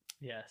ones,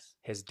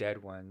 his dead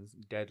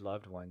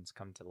loved ones,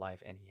 come to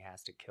life, and he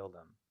has to kill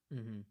them.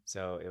 Mm-hmm.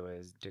 So it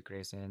was Dick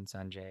Grayson,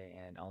 Sanjay,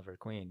 and Oliver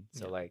Queen.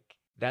 So like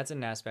that's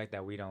an aspect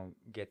that we don't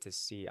get to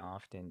see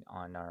often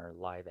on our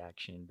live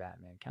action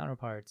Batman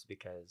counterparts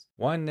because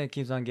one, it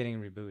keeps on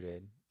getting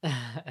rebooted.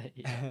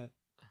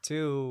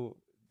 Two,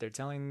 they're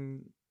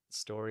telling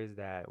stories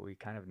that we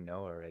kind of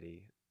know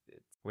already.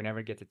 We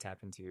never get to tap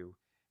into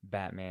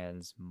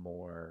Batman's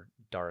more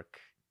dark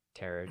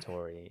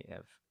territory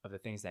of the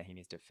things that he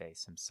needs to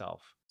face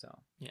himself. So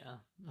yeah,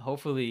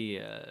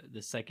 hopefully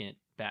the second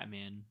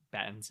Batman,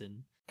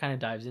 Pattinson, kind of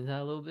dives into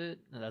that a little bit.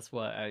 And that's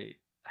what I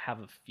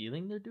have a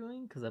feeling they're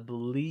doing, because I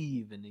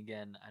believe, and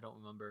again, I don't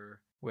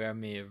remember where I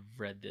may have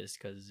read this,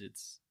 because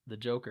it's the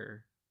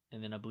Joker,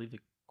 and then I believe the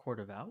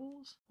Court of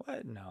Owls.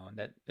 What? No,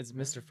 that it's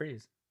Mr.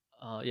 Freeze.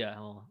 Yeah,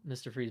 well,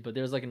 Mr. Freeze, but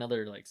there's like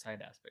another like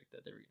side aspect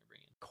that they're gonna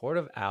bring in. Court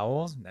of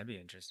Owls? That'd be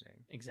interesting.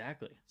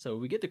 Exactly. So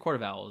we get the Court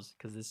of Owls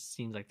because this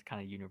seems like the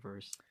kind of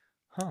universe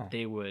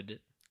they would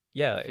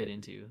fit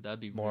into. That'd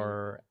be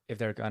more if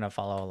they're gonna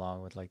follow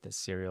along with like the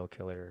serial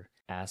killer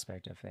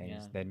aspect of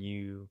things. Then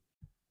you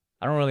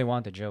I don't really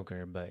want the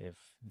Joker, but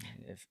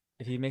if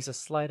he makes a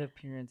slight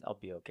appearance, I'll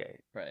be okay.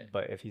 Right.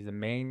 But if he's the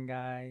main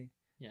guy,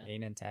 Yeah.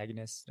 main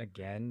antagonist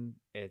again,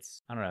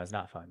 it's I don't know, it's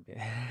not fun.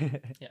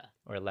 Yeah.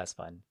 Or less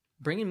fun.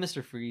 Bringing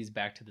Mr. Freeze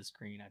back to the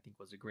screen, I think,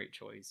 was a great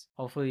choice.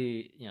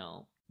 Hopefully,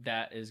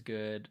 that is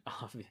good.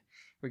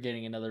 We're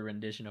getting another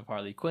rendition of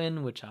Harley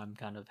Quinn, which I'm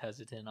kind of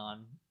hesitant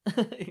on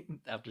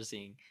after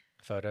seeing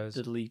Photos.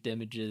 the leaked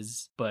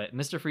images. But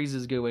Mr. Freeze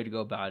is a good way to go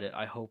about it.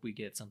 I hope we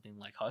get something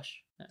like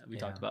Hush. We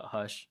talked about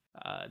Hush.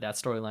 That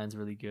storyline's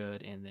really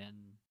good. And then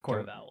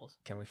Court of Owls.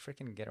 Can we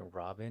freaking get a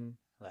Robin?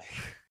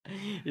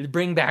 Like,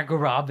 bring back a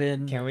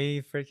Robin. Can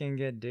we freaking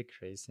get Dick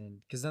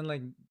Grayson? Because then,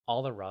 like,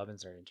 all the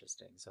Robins are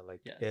interesting. So, like,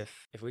 yes.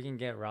 if we can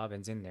get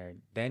Robins in there,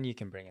 then you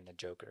can bring in the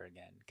Joker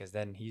again. Because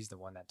then he's the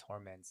one that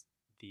torments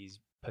these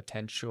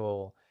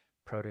potential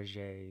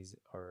proteges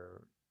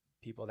or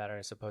people that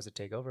are supposed to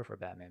take over for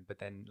Batman. But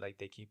then, like,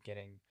 they keep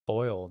getting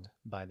foiled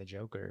by the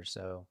Joker.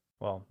 So,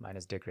 well,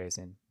 minus Dick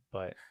Grayson,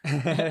 but.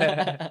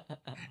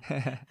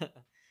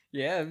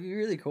 Yeah, it'd be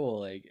really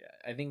cool. Like,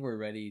 I think we're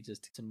ready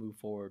just to move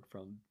forward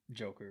from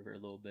Joker for a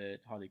little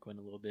bit, Harley Quinn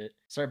a little bit,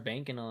 start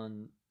banking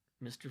on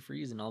Mr.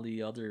 Freeze and all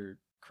the other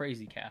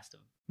crazy cast of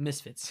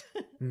misfits.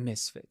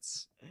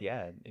 Misfits.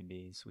 Yeah, it'd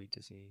be sweet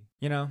to see.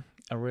 A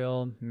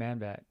real man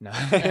bat. No,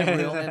 a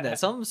real man bat.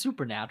 Something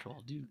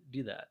supernatural.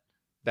 Do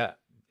that.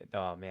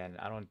 Oh man,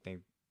 I don't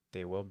think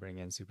they will bring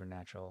in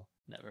supernatural.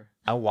 Never.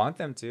 I want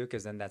them to,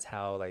 because then that's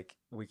how like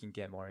we can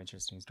get more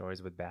interesting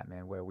stories with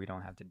Batman, where we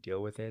don't have to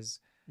deal with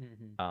his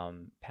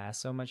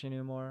past so much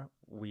anymore.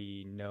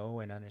 We know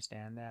and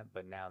understand that,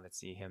 but now let's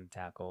see him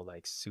tackle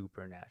like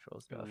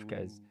supernatural stuff,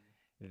 because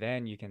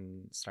then you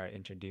can start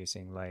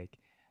introducing like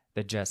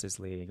the Justice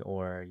League,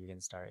 or you can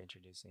start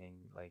introducing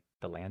like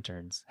the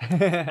Lanterns.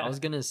 I was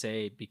gonna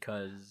say,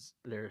 because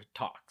there are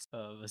talks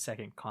of a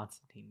second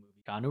Constantine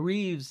movie. Keanu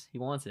Reeves, he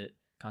wants it.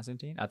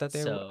 Constantine? I thought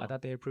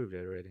they approved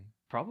it already.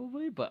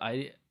 Probably, but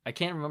I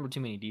can't remember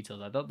too many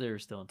details. I thought they were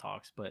still in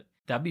talks, but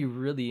that'd be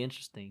really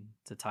interesting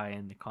to tie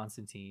in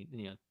Constantine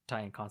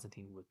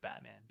with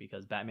Batman,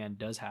 because Batman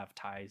does have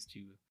ties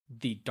to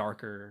the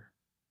darker,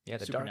 the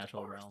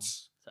supernatural dark realm.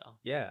 So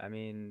yeah, I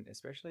mean,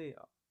 especially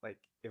like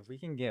if we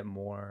can get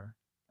more.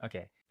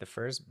 Okay, the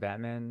first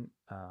Batman,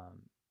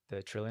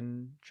 the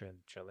Trillin,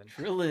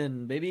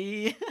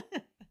 baby.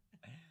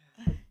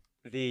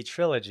 The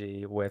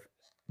trilogy with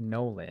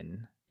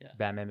Nolan. Yeah.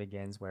 Batman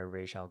Begins, where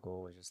Ra's al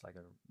Ghul was just like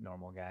a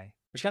normal guy,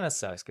 which kind of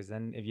sucks, because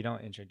then if you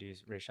don't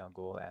introduce Ra's al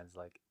Ghul as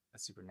like a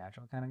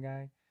supernatural kind of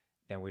guy,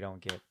 then we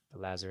don't get the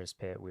Lazarus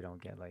Pit, we don't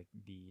get like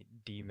the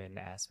demon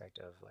aspect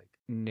of like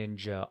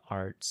ninja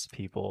arts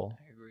people.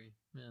 I agree.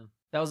 Yeah,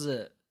 that was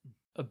a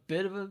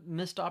bit of a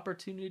missed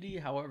opportunity.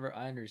 However,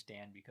 I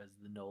understand, because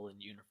the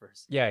Nolan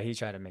universe. Yeah, he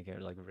tried to make it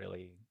like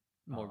really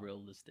more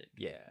realistic.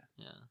 Yeah.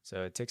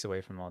 So it takes away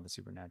from all the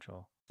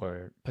supernatural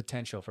or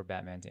potential for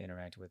Batman to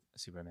interact with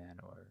Superman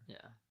or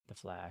the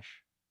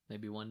Flash.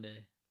 Maybe one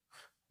day.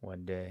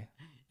 One day.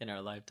 In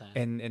our lifetime.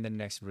 In the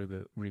next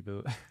reboot.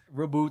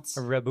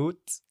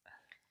 Reboots.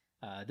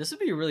 This would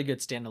be a really good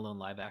standalone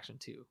live action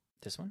too.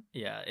 This one?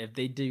 Yeah, if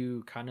they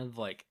do kind of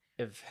like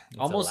if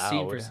almost allowed.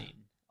 Scene for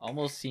scene.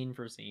 Almost scene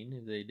for scene.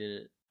 If they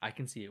did it, I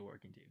can see it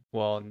working too.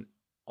 Well,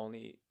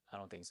 I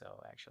don't think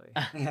so, actually.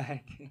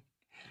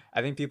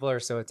 I think people are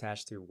so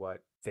attached to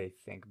what they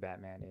think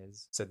Batman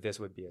is. So this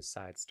would be a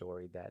side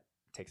story that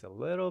takes a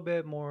little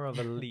bit more of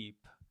a leap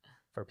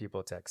for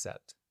people to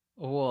accept.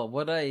 Well,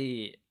 what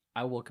I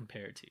will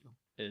compare it to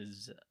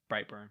is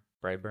Brightburn.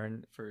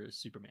 Brightburn? For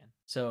Superman.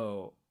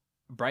 So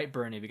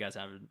Brightburn, if you guys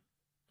haven't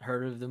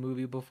heard of the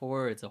movie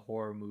before, it's a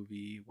horror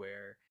movie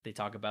where they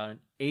talk about an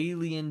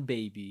alien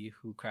baby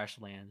who crash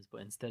lands,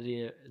 but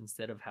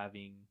instead of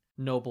having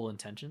noble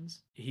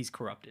intentions, he's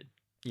corrupted.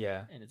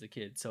 Yeah. And it's a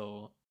kid.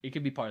 So it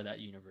could be part of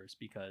that universe,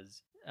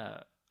 because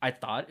I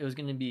thought it was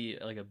going to be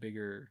like a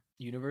bigger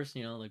universe,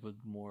 like with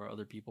more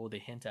other people. They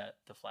hint at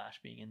the Flash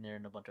being in there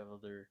and a bunch of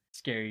other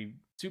scary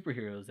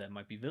superheroes that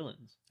might be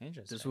villains.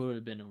 Interesting. This would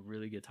have been a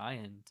really good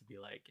tie-in to be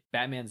like,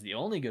 Batman's the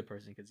only good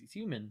person because he's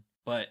human,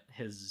 but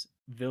his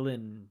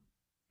villain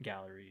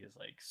gallery is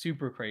like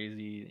super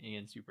crazy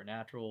and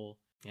supernatural.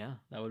 Yeah,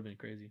 that would have been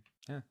crazy.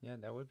 Yeah,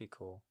 that would be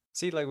cool.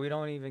 See, like, we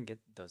don't even get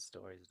those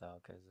stories, though,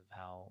 because of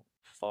how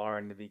far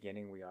in the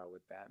beginning we are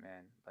with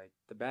Batman. Like,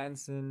 the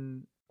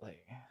Batson,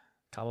 like,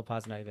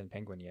 Cobblepot's not even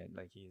Penguin yet.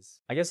 Like,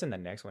 I guess in the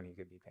next one he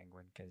could be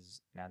Penguin,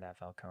 because now that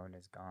Falcone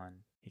is gone,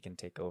 he can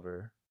take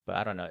over. But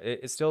I don't know.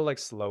 It's still, like,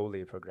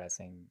 slowly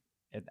progressing.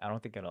 I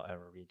don't think it'll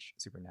ever reach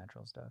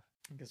supernatural stuff.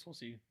 I guess we'll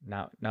see.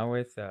 Now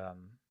with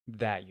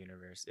that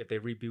universe, if they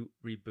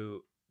reboot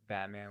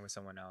Batman with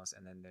someone else,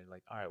 and then they're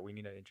like, all right, we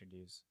need to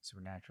introduce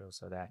supernatural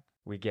so that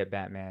we get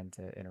Batman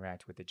to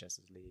interact with the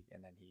Justice League,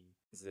 and then he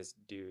is this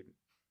dude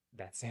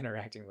that's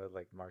interacting with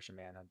like Martian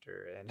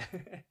Manhunter and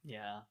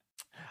yeah.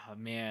 Oh,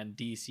 man,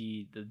 the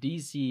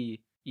DC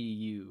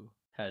EU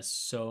has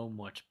so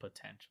much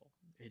potential.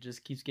 It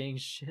just keeps getting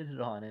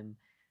shitted on, and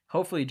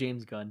hopefully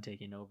James Gunn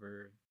taking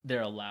over,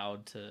 they're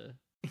allowed to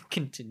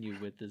continue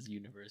with this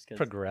universe because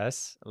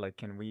Progress? Like,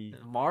 can we?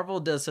 Marvel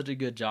does such a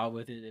good job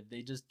with it. If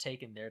they just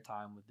taken their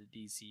time with the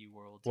DC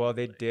world, Well, too,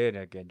 they like, did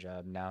a good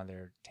job. Now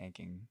they're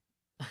tanking.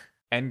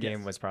 Endgame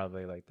yes, was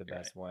probably like the you're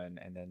right. best one,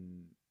 and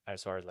then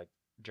as far as like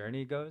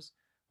journey goes,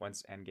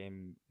 once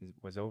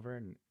was over,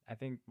 and I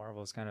think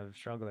Marvel's kind of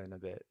struggling a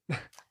bit.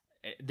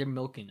 They're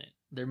milking it.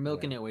 They're Yeah,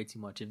 milking it way too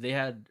much. If they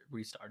had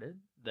restarted,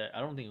 that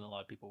I don't think a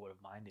lot of people would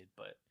have minded.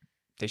 But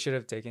they should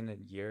have taken a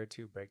year or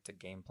two break to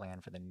game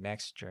plan for the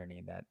next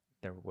journey that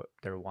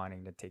they're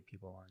wanting to take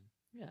people on.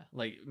 yeah,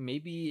 like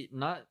maybe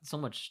not so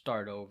much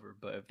start over,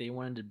 but if they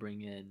wanted to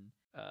bring in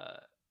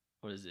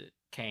what is it,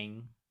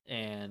 Kang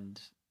and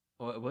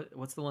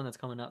what's the one that's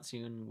coming out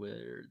soon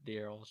where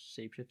they're all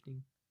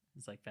shapeshifting?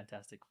 It's like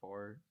Fantastic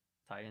Four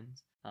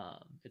Titans.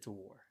 It's a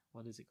war.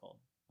 What is it called?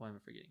 Why am I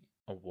forgetting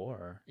it? A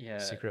war, Yeah,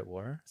 Secret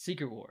War.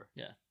 Secret War.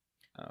 Yeah,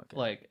 Oh, okay.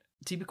 like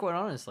to be quite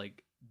honest,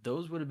 like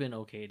those would have been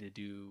okay to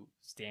do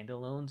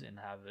standalones and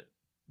have it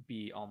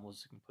be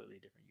almost a completely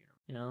different universe.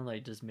 You know,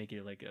 like just make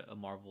it like a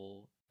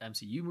Marvel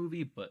MCU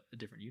movie, but a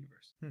different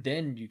universe.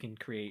 Then you can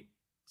create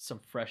some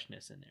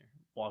freshness in there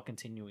while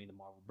continuing the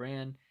Marvel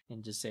brand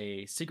and just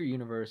say Secret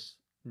Universe,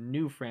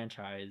 new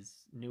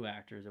franchise, new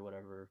actors or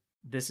whatever.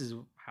 This is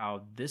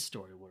how this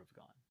story would have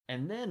gone.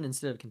 And then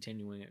instead of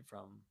continuing it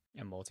from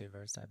A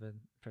multiverse type of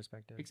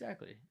perspective.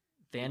 exactly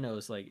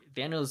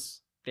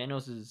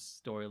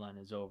Thanos's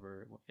storyline is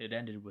over. It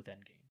ended with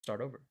Endgame.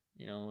 Start over.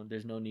 You know,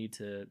 there's no need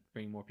to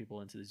bring more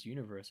people into this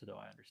universe, although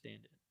I understand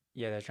it.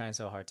 Yeah, they're trying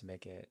so hard to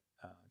make it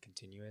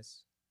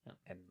continuous, Yeah.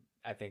 and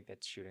I think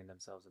that's shooting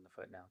themselves in the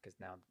foot now because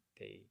now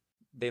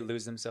they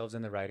lose themselves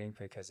in the writing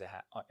because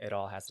it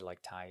all has to like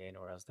tie in,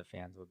 or else the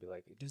fans will be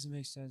like, it doesn't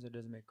make sense, it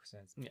doesn't make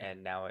sense, Yeah.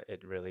 and now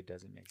it really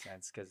doesn't make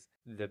sense because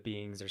the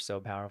beings are so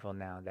powerful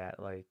now that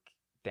like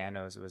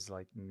Thanos was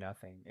like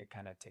nothing. It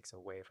kind of takes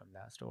away from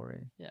that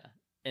story. Yeah.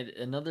 And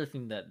another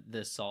thing that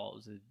this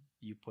solves is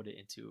you put it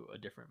into a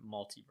different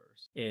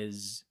multiverse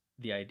is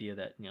the idea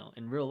that, you know,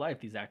 in real life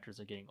these actors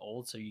are getting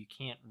old, so you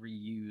can't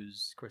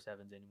reuse Chris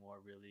Evans anymore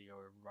really,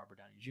 or Robert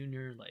Downey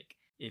Jr. Like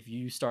if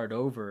you start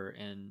over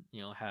and,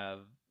 you know, have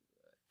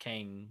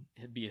Kang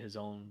be his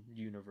own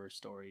universe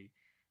story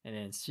and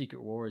then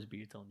Secret Wars be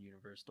its own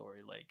universe story,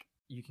 like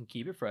you can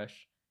keep it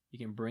fresh. You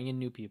can bring in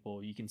new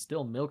people. You can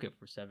still milk it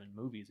for 7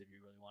 movies if you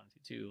really wanted to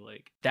too.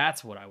 Like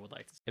that's what I would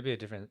like to see. It'd be a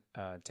different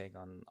take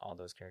on all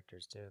those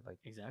characters too, like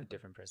Exactly. a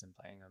different person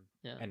playing them.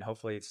 Yeah. And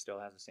hopefully it still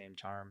has the same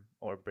charm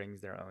or brings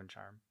their own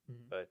charm.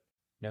 Mhm. But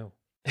no.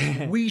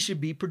 We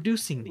should be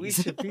producing these. We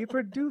should be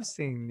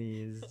producing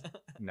these.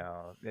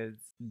 No,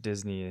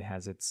 Disney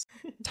has its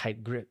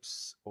tight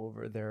grips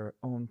over their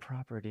own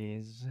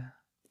properties.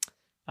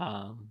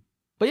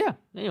 But yeah.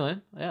 Anyway,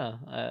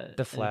 yeah.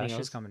 The Flash anything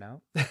is else? coming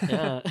out.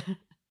 Yeah.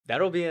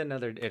 That'll be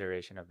another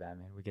iteration of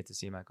Batman. We get to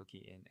see Michael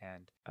Keaton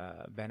and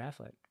Ben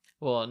Affleck.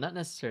 Well, not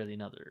necessarily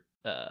another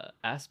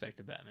aspect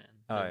of Batman.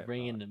 They're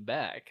bringing them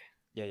back.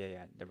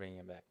 Yeah. They're bringing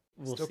him back.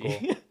 We'll Still see.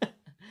 cool.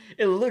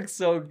 It looks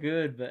so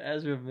good, but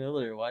Ezra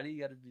Miller, why do you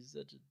got to be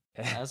such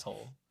an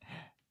asshole?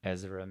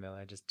 Ezra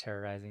Miller just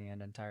terrorizing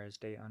an entire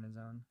state on his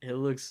own. It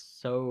looks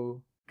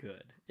so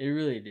good. It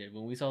really did.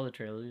 When we saw the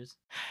trailers,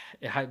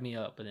 it hyped me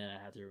up, but then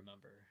I had to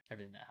remember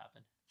everything that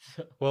happened.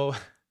 So. Well,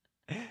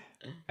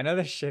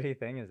 another shitty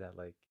thing is that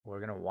like we're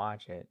gonna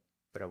watch it,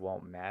 but it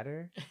won't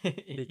matter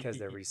because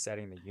they're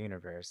resetting the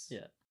universe.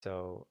 Yeah.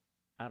 So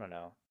I don't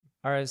know.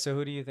 All right. So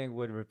who do you think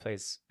would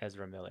replace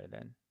Ezra Miller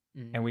then?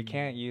 And we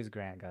can't use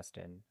Grant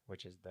Gustin,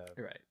 which is the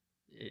right.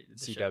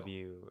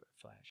 CW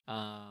Flash.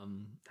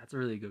 That's a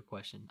really good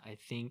question. I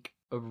think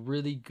a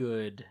really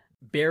good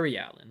Barry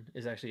Allen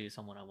is actually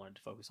someone I wanted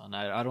to focus on.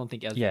 I don't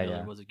think Ezra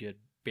Miller was a good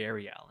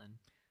Barry Allen.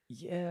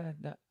 Yeah,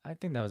 I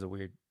think that was a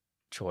weird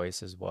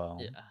choice as well.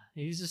 Yeah,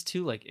 he's just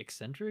too like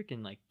eccentric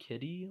and like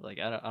kiddie. Like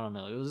I don't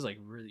know. It was like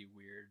really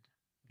weird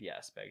the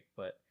aspect,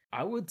 but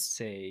I would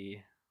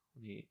say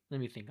let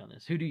me think on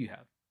this. Who do you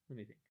have? Let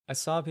me think. I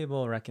saw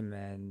people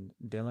recommend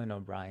Dylan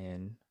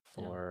O'Brien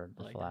for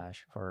the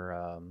Flash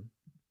for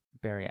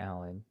Barry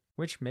Allen,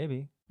 which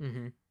maybe.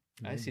 Mm-hmm.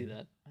 I see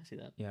that.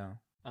 Yeah.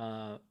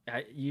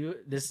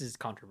 This is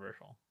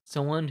controversial.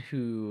 Someone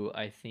who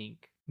I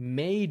think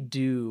may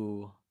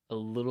do a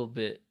little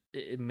bit.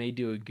 It may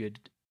do a good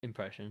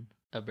impression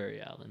of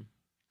Barry Allen.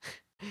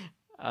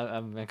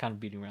 I'm kind of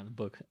beating around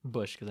the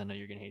bush because I know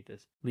you're gonna hate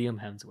this. Liam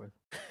Hemsworth.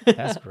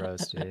 That's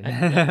gross, dude.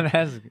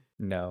 That's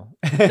no.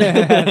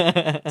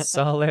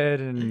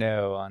 Solid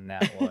no on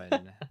that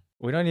one.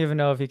 We don't even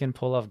know if he can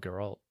pull off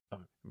Geralt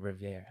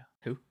Riviera.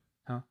 Who?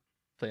 Huh?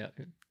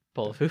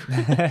 Pull off who?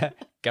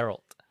 Geralt.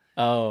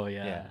 Oh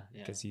yeah.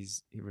 Because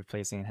he's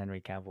replacing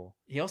Henry Cavill.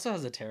 He also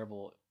has a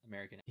terrible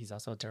American. He's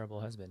also a terrible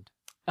husband.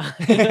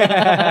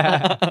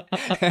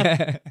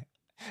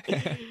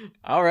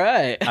 All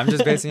right. I'm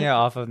just basing it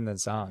off of the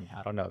song.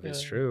 I don't know if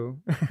it's true.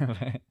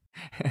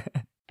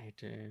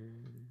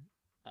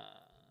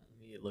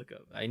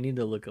 I need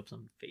to look up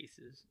some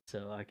faces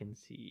so I can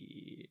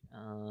see.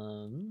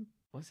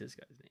 What's this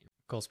guy's name?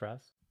 Cole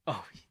Sprouse.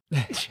 Oh.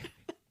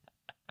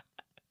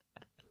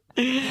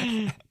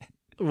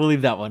 we'll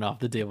leave that one off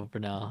the table for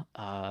now.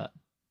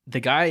 The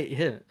guy,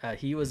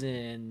 he was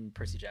in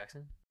Percy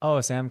Jackson. Oh,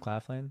 Sam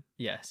Claflin.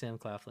 Yeah, Sam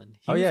Claflin.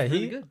 Oh yeah,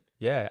 really good.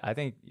 Yeah, I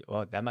think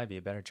that might be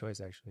a better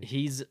choice actually.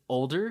 He's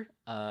older,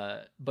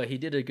 but he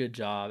did a good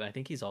job. I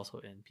think he's also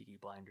in Peaky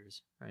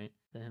Blinders, right?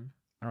 Him.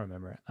 I don't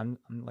remember. I'm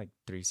like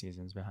 3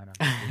 seasons behind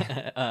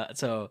on.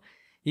 So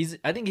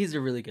I think he's a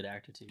really good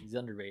actor too. He's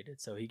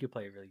underrated, so he could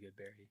play a really good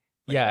Barry.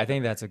 Yeah, I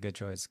think that's a good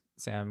choice.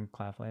 Sam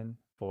Claflin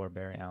for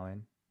Barry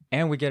Allen.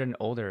 And we get an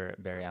older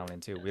Barry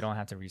Allen too. We don't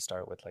have to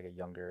restart with like a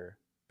younger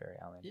Barry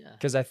Allen. Yeah.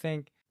 Because I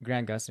think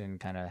Grant Gustin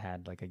kind of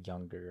had like a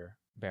younger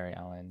Barry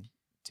Allen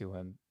to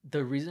him.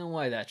 The reason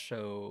why that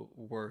show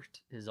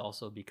worked is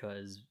also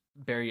because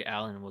Barry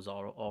Allen was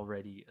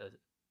already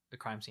a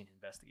crime scene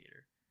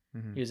investigator.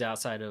 Mm-hmm. He was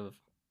outside of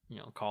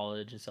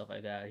college and stuff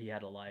like that. He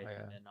had a life, Oh,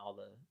 yeah. and then all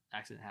the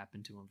accident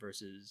happened to him.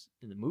 Versus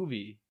in the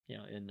movie,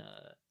 in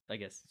I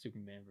guess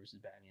Superman versus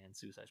Batman,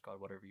 Suicide Squad,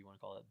 whatever you want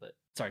to call it. But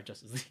sorry,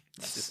 Justice League,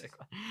 not Suicide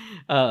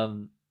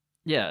Squad.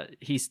 Yeah,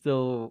 he's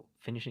still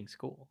finishing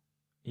school.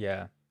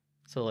 Yeah.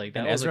 So like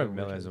that. And Ezra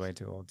Miller is way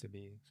too old to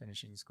be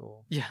finishing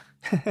school. Yeah.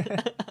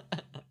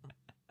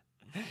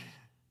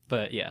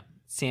 But yeah,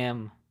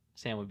 Sam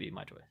would be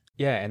my choice.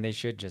 Yeah, and they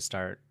should just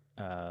start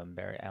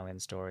Barry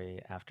Allen's story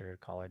after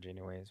college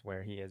anyways,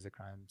 where he is a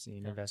crime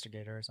scene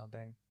investigator or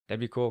something. That'd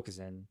be cool because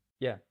then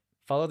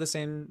follow the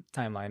same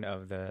timeline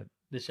of the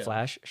show.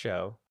 Flash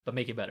show, but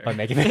make it better.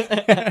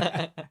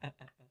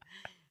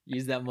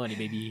 Use that money,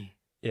 baby.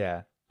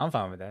 Yeah, I'm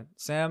fine with that.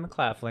 Sam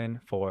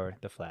Claflin for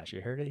the Flash.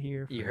 You heard it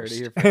here first. You heard it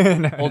here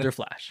first. Older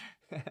Flash.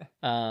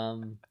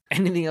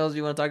 Anything else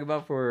you want to talk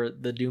about for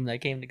the doom that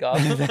came to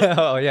Gotham?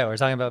 Oh yeah, we're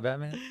talking about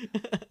Batman.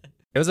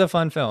 It was a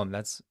fun film.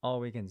 That's all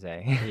we can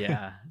say.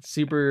 Yeah,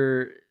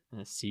 super.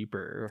 It's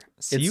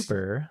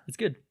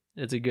good.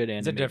 It's a good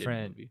animated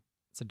movie.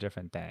 It's a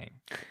different thing.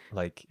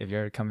 Like if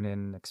you're coming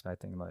in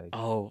expecting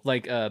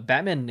like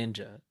Batman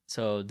Ninja.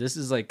 So this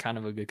is like kind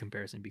of a good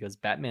comparison because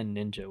Batman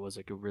Ninja was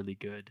like a really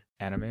good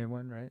anime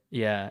one, right?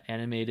 Yeah,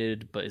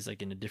 animated, but it's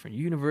like in a different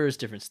universe,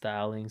 different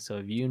styling. So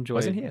if you enjoy,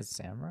 wasn't he a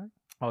samurai?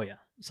 Oh yeah,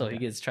 so he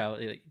gets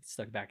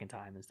stuck back in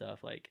time and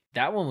stuff. Like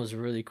that one was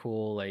really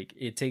cool. Like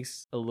it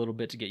takes a little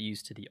bit to get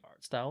used to the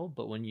art style,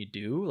 but when you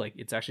do, like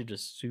it's actually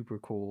just super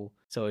cool.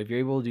 So if you're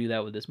able to do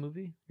that with this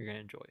movie, you're gonna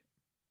enjoy it.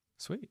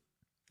 Sweet.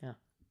 Yeah,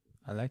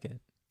 I like it.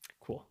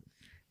 Cool.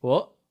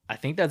 Well, I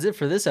think that's it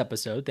for this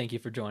episode. Thank you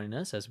for joining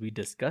us as we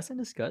discuss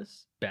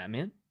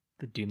Batman: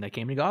 The Doom That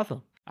Came to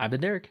Gotham. I've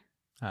been Derek.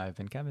 I've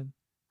been Kevin.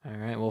 All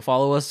right. Well,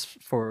 follow us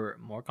for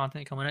more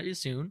content coming at you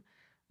soon.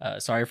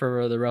 Sorry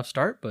for the rough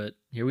start, but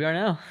here we are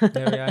now.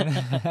 There we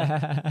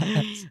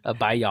are.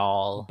 Bye,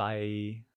 y'all. Bye.